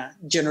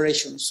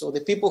generation. So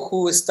the people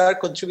who start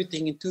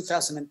contributing in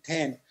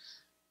 2010,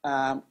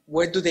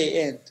 where do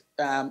they end?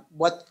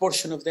 What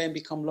portion of them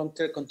become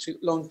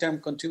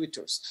long-term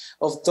contributors?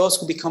 Of those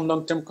who become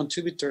long-term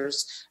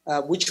contributors,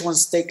 which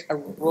ones take a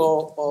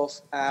role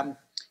of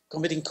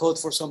committing code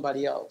for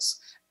somebody else?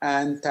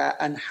 And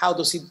how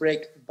does it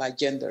break by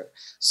gender?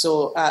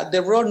 So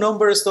the raw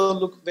numbers don't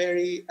look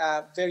very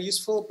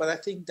useful, but I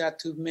think that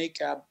to make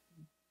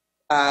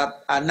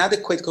an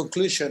adequate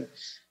conclusion,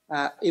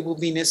 it will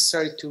be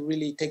necessary to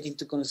really take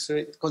into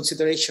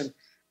consideration,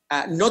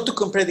 not to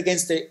compare it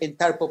against the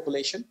entire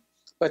population,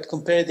 but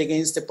compare it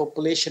against the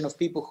population of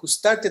people who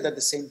started at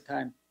the same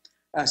time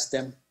as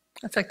them.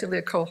 Effectively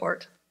a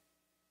cohort.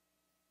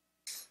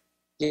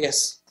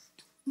 Yes.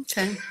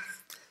 Okay.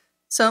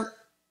 So,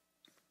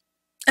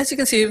 as you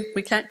can see,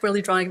 we can't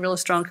really draw any really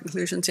strong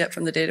conclusions yet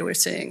from the data we're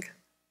seeing.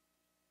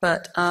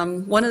 But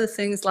one of the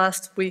things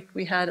last week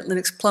we had at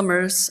Linux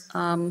Plumbers,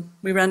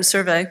 we ran a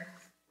survey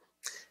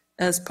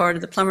as part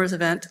of the Plumbers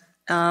event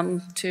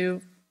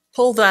to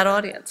poll that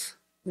audience.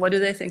 What do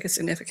they think is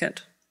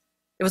significant?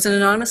 It was an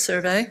anonymous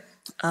survey,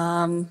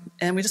 and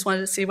we just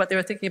wanted to see what they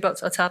were thinking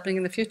about what's happening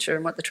in the future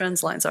and what the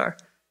trends lines are.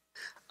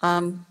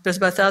 There's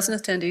about 1,000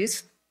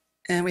 attendees,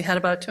 and we had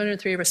about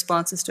 203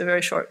 responses to a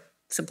very short,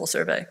 simple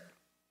survey.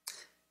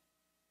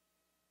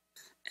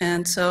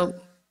 And so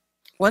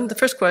one of the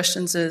first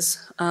questions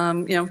is,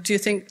 do you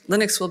think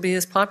Linux will be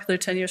as popular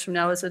 10 years from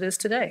now as it is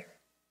today?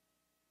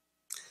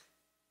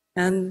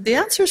 And the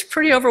answer is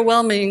pretty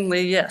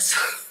overwhelmingly yes.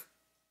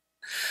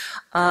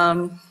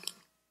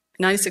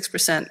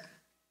 96%.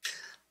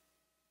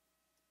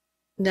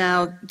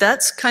 Now,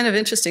 that's kind of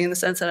interesting in the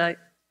sense that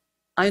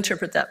I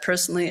interpret that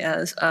personally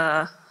as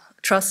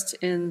trust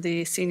in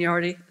the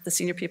seniority, the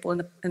senior people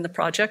in the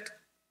project.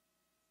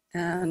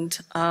 And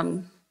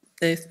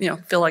they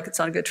feel like it's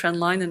on a good trend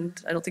line,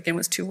 and I don't think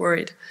anyone's too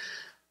worried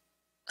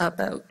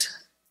about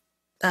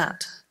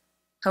that.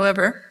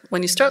 However,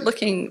 when you start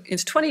looking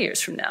into 20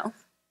 years from now,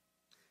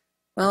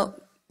 well,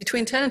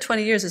 between 10 and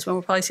 20 years is when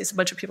we'll probably see a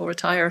bunch of people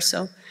retire,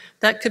 so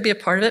that could be a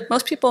part of it.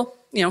 Most people,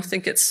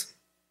 think it's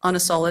on a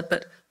solid,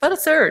 but about a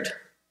third,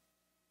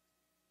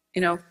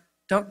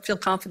 don't feel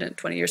confident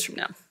 20 years from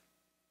now.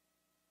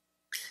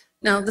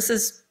 Now, this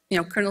is,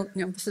 Kernel,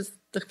 this is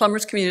the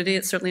plumbers community.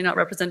 It's certainly not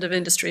representative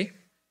industry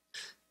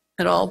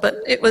at all, but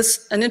it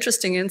was an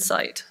interesting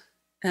insight.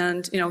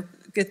 And,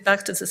 get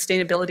back to the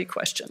sustainability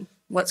question.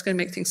 What's going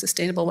to make things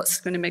sustainable? What's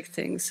going to make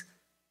things,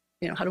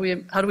 how do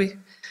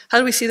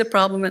we see the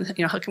problem, and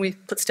how can we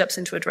put steps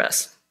in to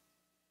address?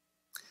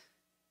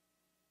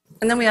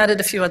 And then we added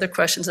a few other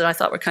questions that I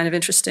thought were kind of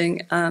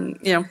interesting.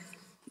 Do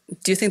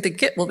you think that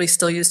Git will be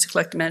still used to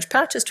collect and manage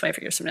patches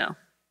 25 years from now?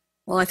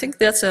 Well, I think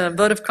that's a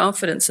vote of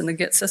confidence in the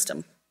Git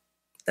system.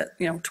 That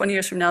 20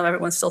 years from now,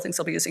 everyone still thinks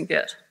they'll be using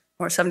Git,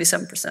 or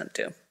 77%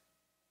 do.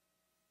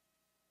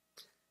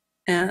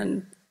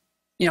 And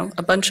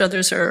a bunch of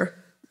others are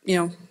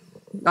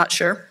not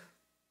sure,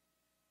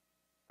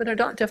 but I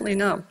don't definitely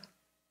know.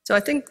 So I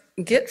think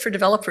Git for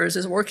developers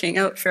is working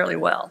out fairly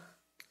well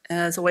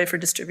as a way for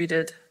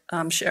distributed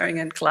sharing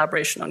and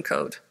collaboration on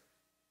code,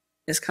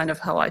 is kind of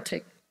how I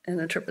take and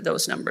interpret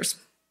those numbers.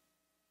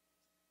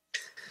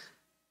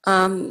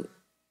 The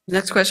The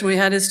next question we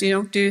had is,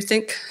 do you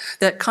think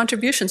that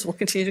contributions will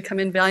continue to come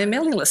in via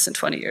mailing lists in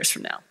 20 years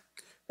from now?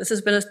 This has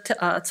been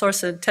a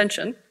source of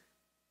tension.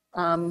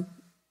 In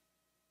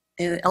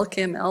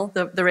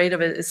LKML, the rate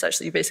of it is such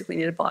that you basically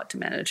need a bot to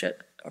manage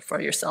it for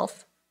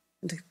yourself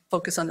and to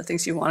focus on the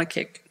things you want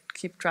to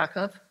keep track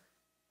of.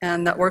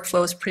 And that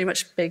workflow is pretty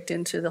much baked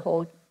into the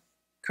whole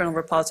kernel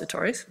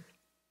repositories.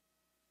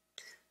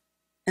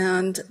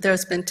 And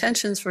there's been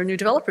tensions for new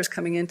developers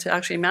coming in to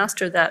actually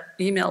master that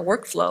email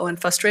workflow,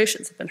 and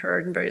frustrations have been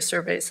heard in various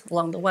surveys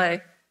along the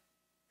way.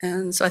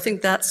 And so I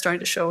think that's starting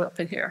to show up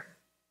in here.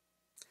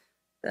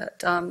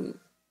 That,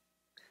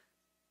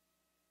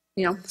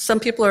 some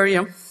people are,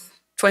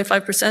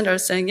 25% are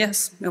saying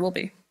yes, it will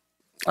be.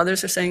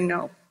 Others are saying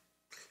no.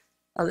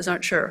 Others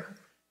aren't sure.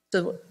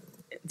 So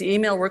the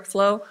email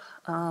workflow,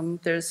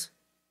 is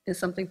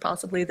something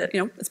possibly that,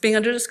 it's being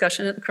under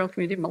discussion at the kernel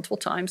community multiple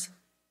times,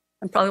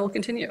 and probably will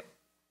continue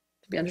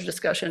to be under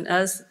discussion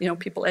as,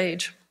 people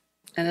age,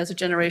 and as the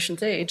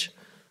generations age,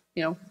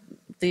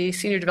 the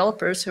senior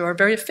developers who are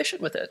very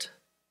efficient with it,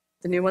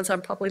 the new ones are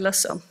probably less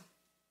so.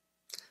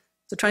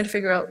 So trying to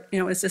figure out,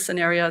 is this an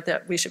area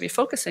that we should be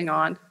focusing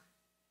on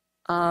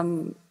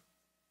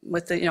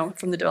with the,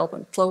 from the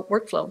development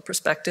workflow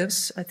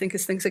perspectives, I think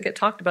is things that get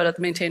talked about at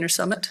the Maintainer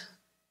Summit.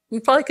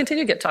 We'll probably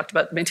continue to get talked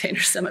about at the Maintainer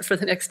Summit for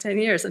the next 10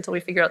 years until we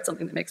figure out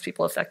something that makes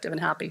people effective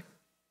and happy.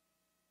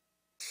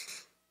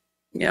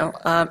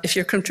 If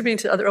you're contributing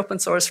to other open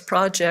source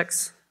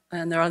projects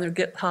and they're on their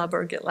GitHub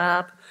or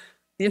GitLab,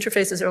 the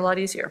interfaces are a lot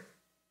easier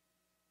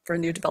for a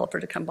new developer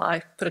to come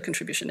by, put a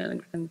contribution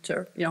in, and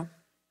to,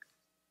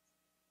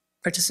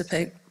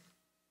 participate.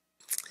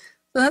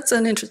 So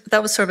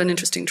that was sort of an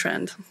interesting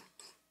trend.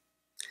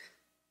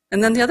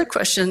 And then the other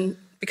question,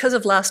 because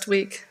of last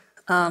week,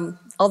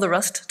 all the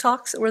Rust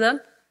talks that were done,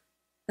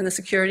 and the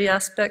security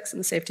aspects and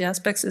the safety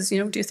aspects is, do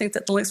you think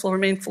that the links will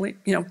remain fully,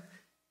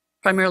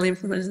 primarily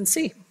implemented in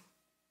C?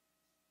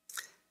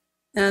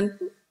 And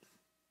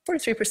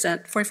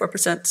 43%,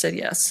 44% said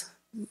yes.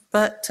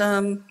 But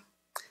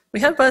we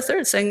had about a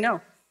third saying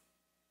no.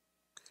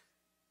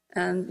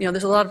 And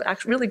there's a lot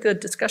of really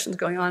good discussions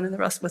going on in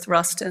with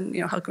Rust, and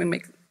how can we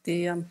make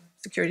the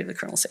security of the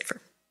kernel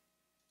safer.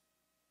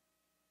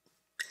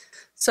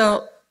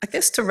 So I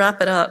guess to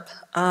wrap it up,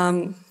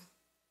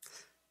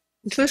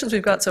 conclusions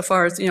we've got so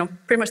far is,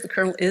 pretty much the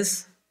kernel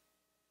is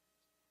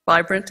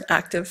vibrant,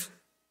 active,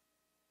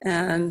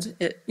 and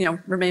it,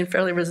 remained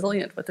fairly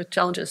resilient with the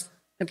challenges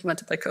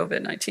implemented by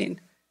COVID-19.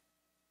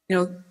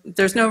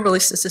 There's no really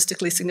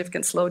statistically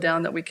significant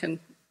slowdown that we can,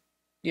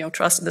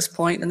 trust at this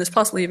point, and there's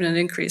possibly even an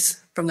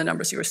increase from the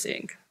numbers you were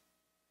seeing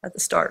at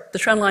the start. The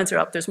trend lines are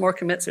up. There's more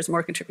commits. There's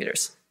more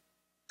contributors.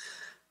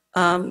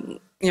 We're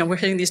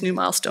hitting these new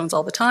milestones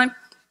all the time,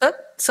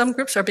 but some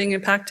groups are being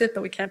impacted,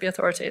 but we can't be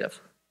authoritative.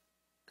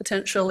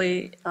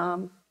 Potentially,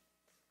 like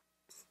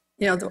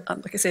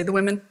I say, the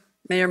women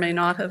may or may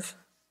not have,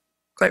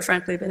 quite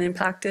frankly, been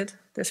impacted.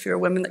 There's fewer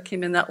women that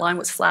came in. That line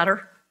was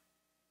flatter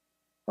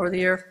over the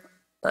year,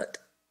 but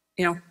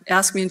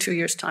ask me in 2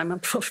 years' time, I'll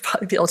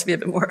probably be able to be a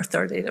bit more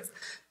authoritative.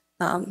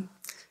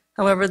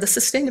 However, the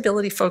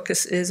sustainability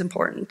focus is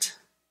important.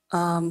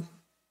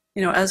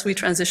 As we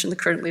transition the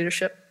current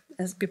leadership,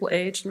 as people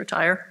age and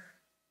retire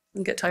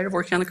and get tired of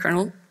working on the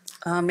kernel,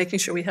 making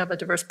sure we have a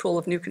diverse pool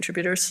of new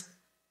contributors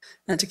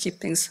and to keep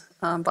things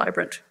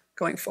vibrant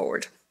going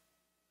forward.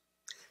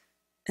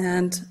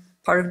 And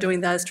part of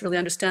doing that is to really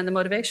understand the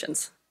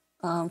motivations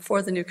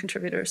for the new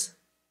contributors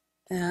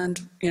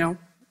and,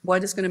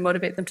 what is going to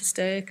motivate them to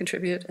stay,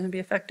 contribute, and be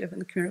effective in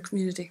the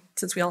community,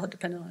 since we all have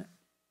depended on it.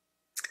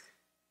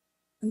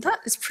 And that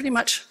is pretty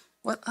much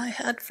what I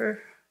had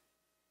for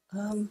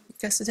you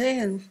guys today,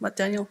 and what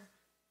Daniel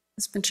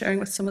has been sharing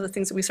with some of the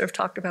things that we sort of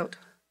talked about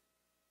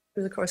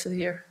through the course of the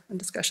year and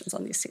discussions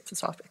on these types of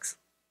topics.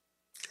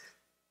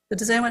 But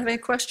does anyone have any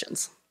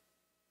questions?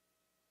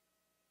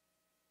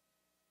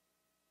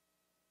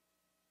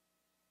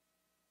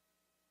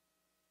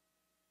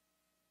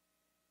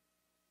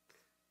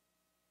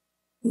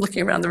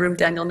 Looking around the room,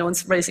 Daniel, no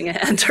one's raising a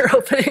hand or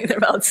opening their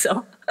mouth,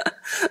 so.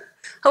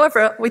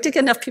 However, we did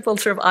get enough people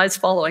sort of eyes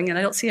following, and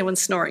I don't see anyone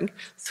snoring,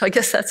 so I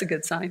guess that's a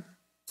good sign.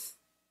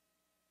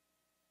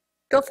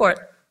 Go for it.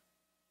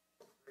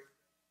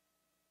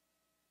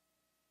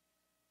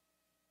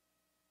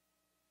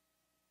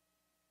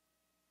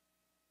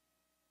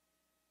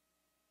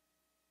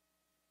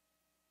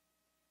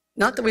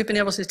 Not that we've been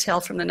able to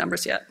tell from the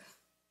numbers yet.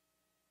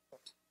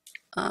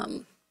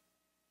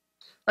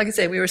 Like I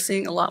say, we were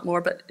seeing a lot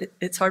more, but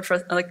it's hard for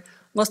us, like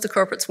most of the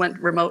corporates went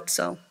remote,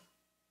 so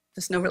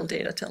there's no real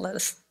data to let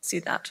us see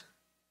that.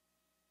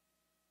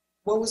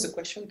 What was the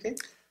question, Kate?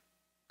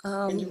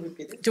 Can you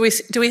repeat it?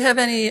 Do we have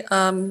any,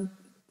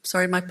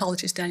 sorry, my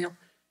apologies, Daniel.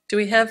 Do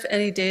we have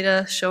any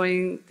data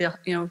showing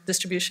the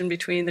distribution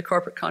between the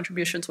corporate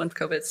contributions when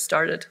COVID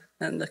started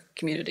and the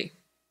community?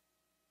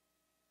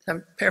 Did I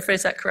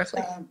paraphrase that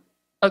correctly?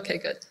 Okay,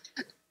 good.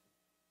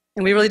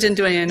 And we really didn't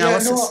do any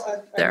analysis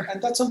there.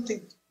 And that's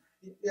something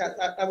Yeah,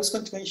 I was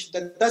going to mention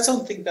that that's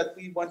something that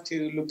we want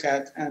to look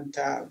at, and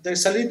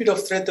there's a little bit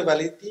of threat to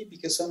validity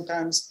because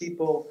sometimes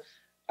people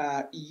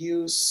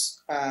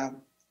use a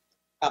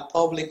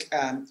public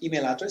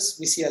email address.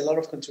 We see a lot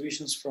of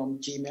contributions from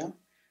Gmail,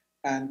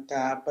 and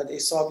but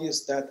it's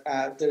obvious that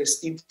there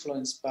is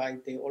influence by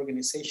the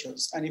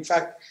organizations. And in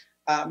fact,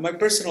 my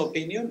personal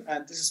opinion,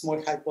 and this is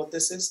more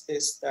hypothesis,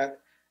 is that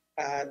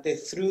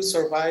the true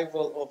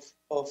survival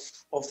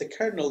of the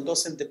kernel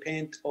doesn't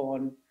depend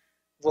on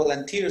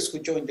volunteers who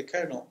join the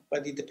kernel,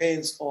 but it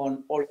depends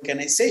on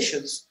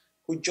organizations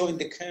who join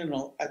the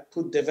kernel and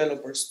put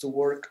developers to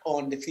work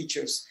on the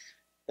features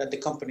that the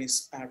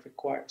companies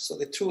require. So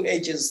the true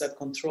agents that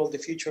control the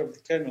future of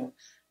the kernel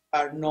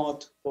are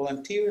not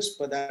volunteers,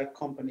 but are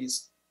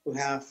companies who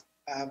have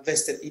a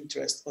vested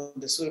interest on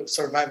the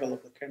survival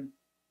of the kernel.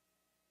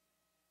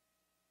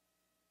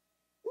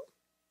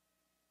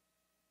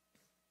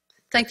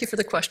 Thank you for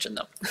the question,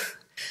 though.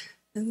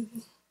 And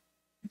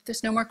if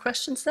there's no more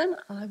questions, then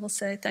I will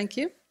say thank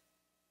you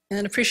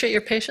and appreciate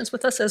your patience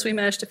with us as we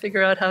managed to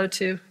figure out how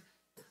to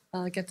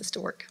get this to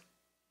work.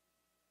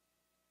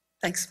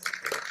 Thanks.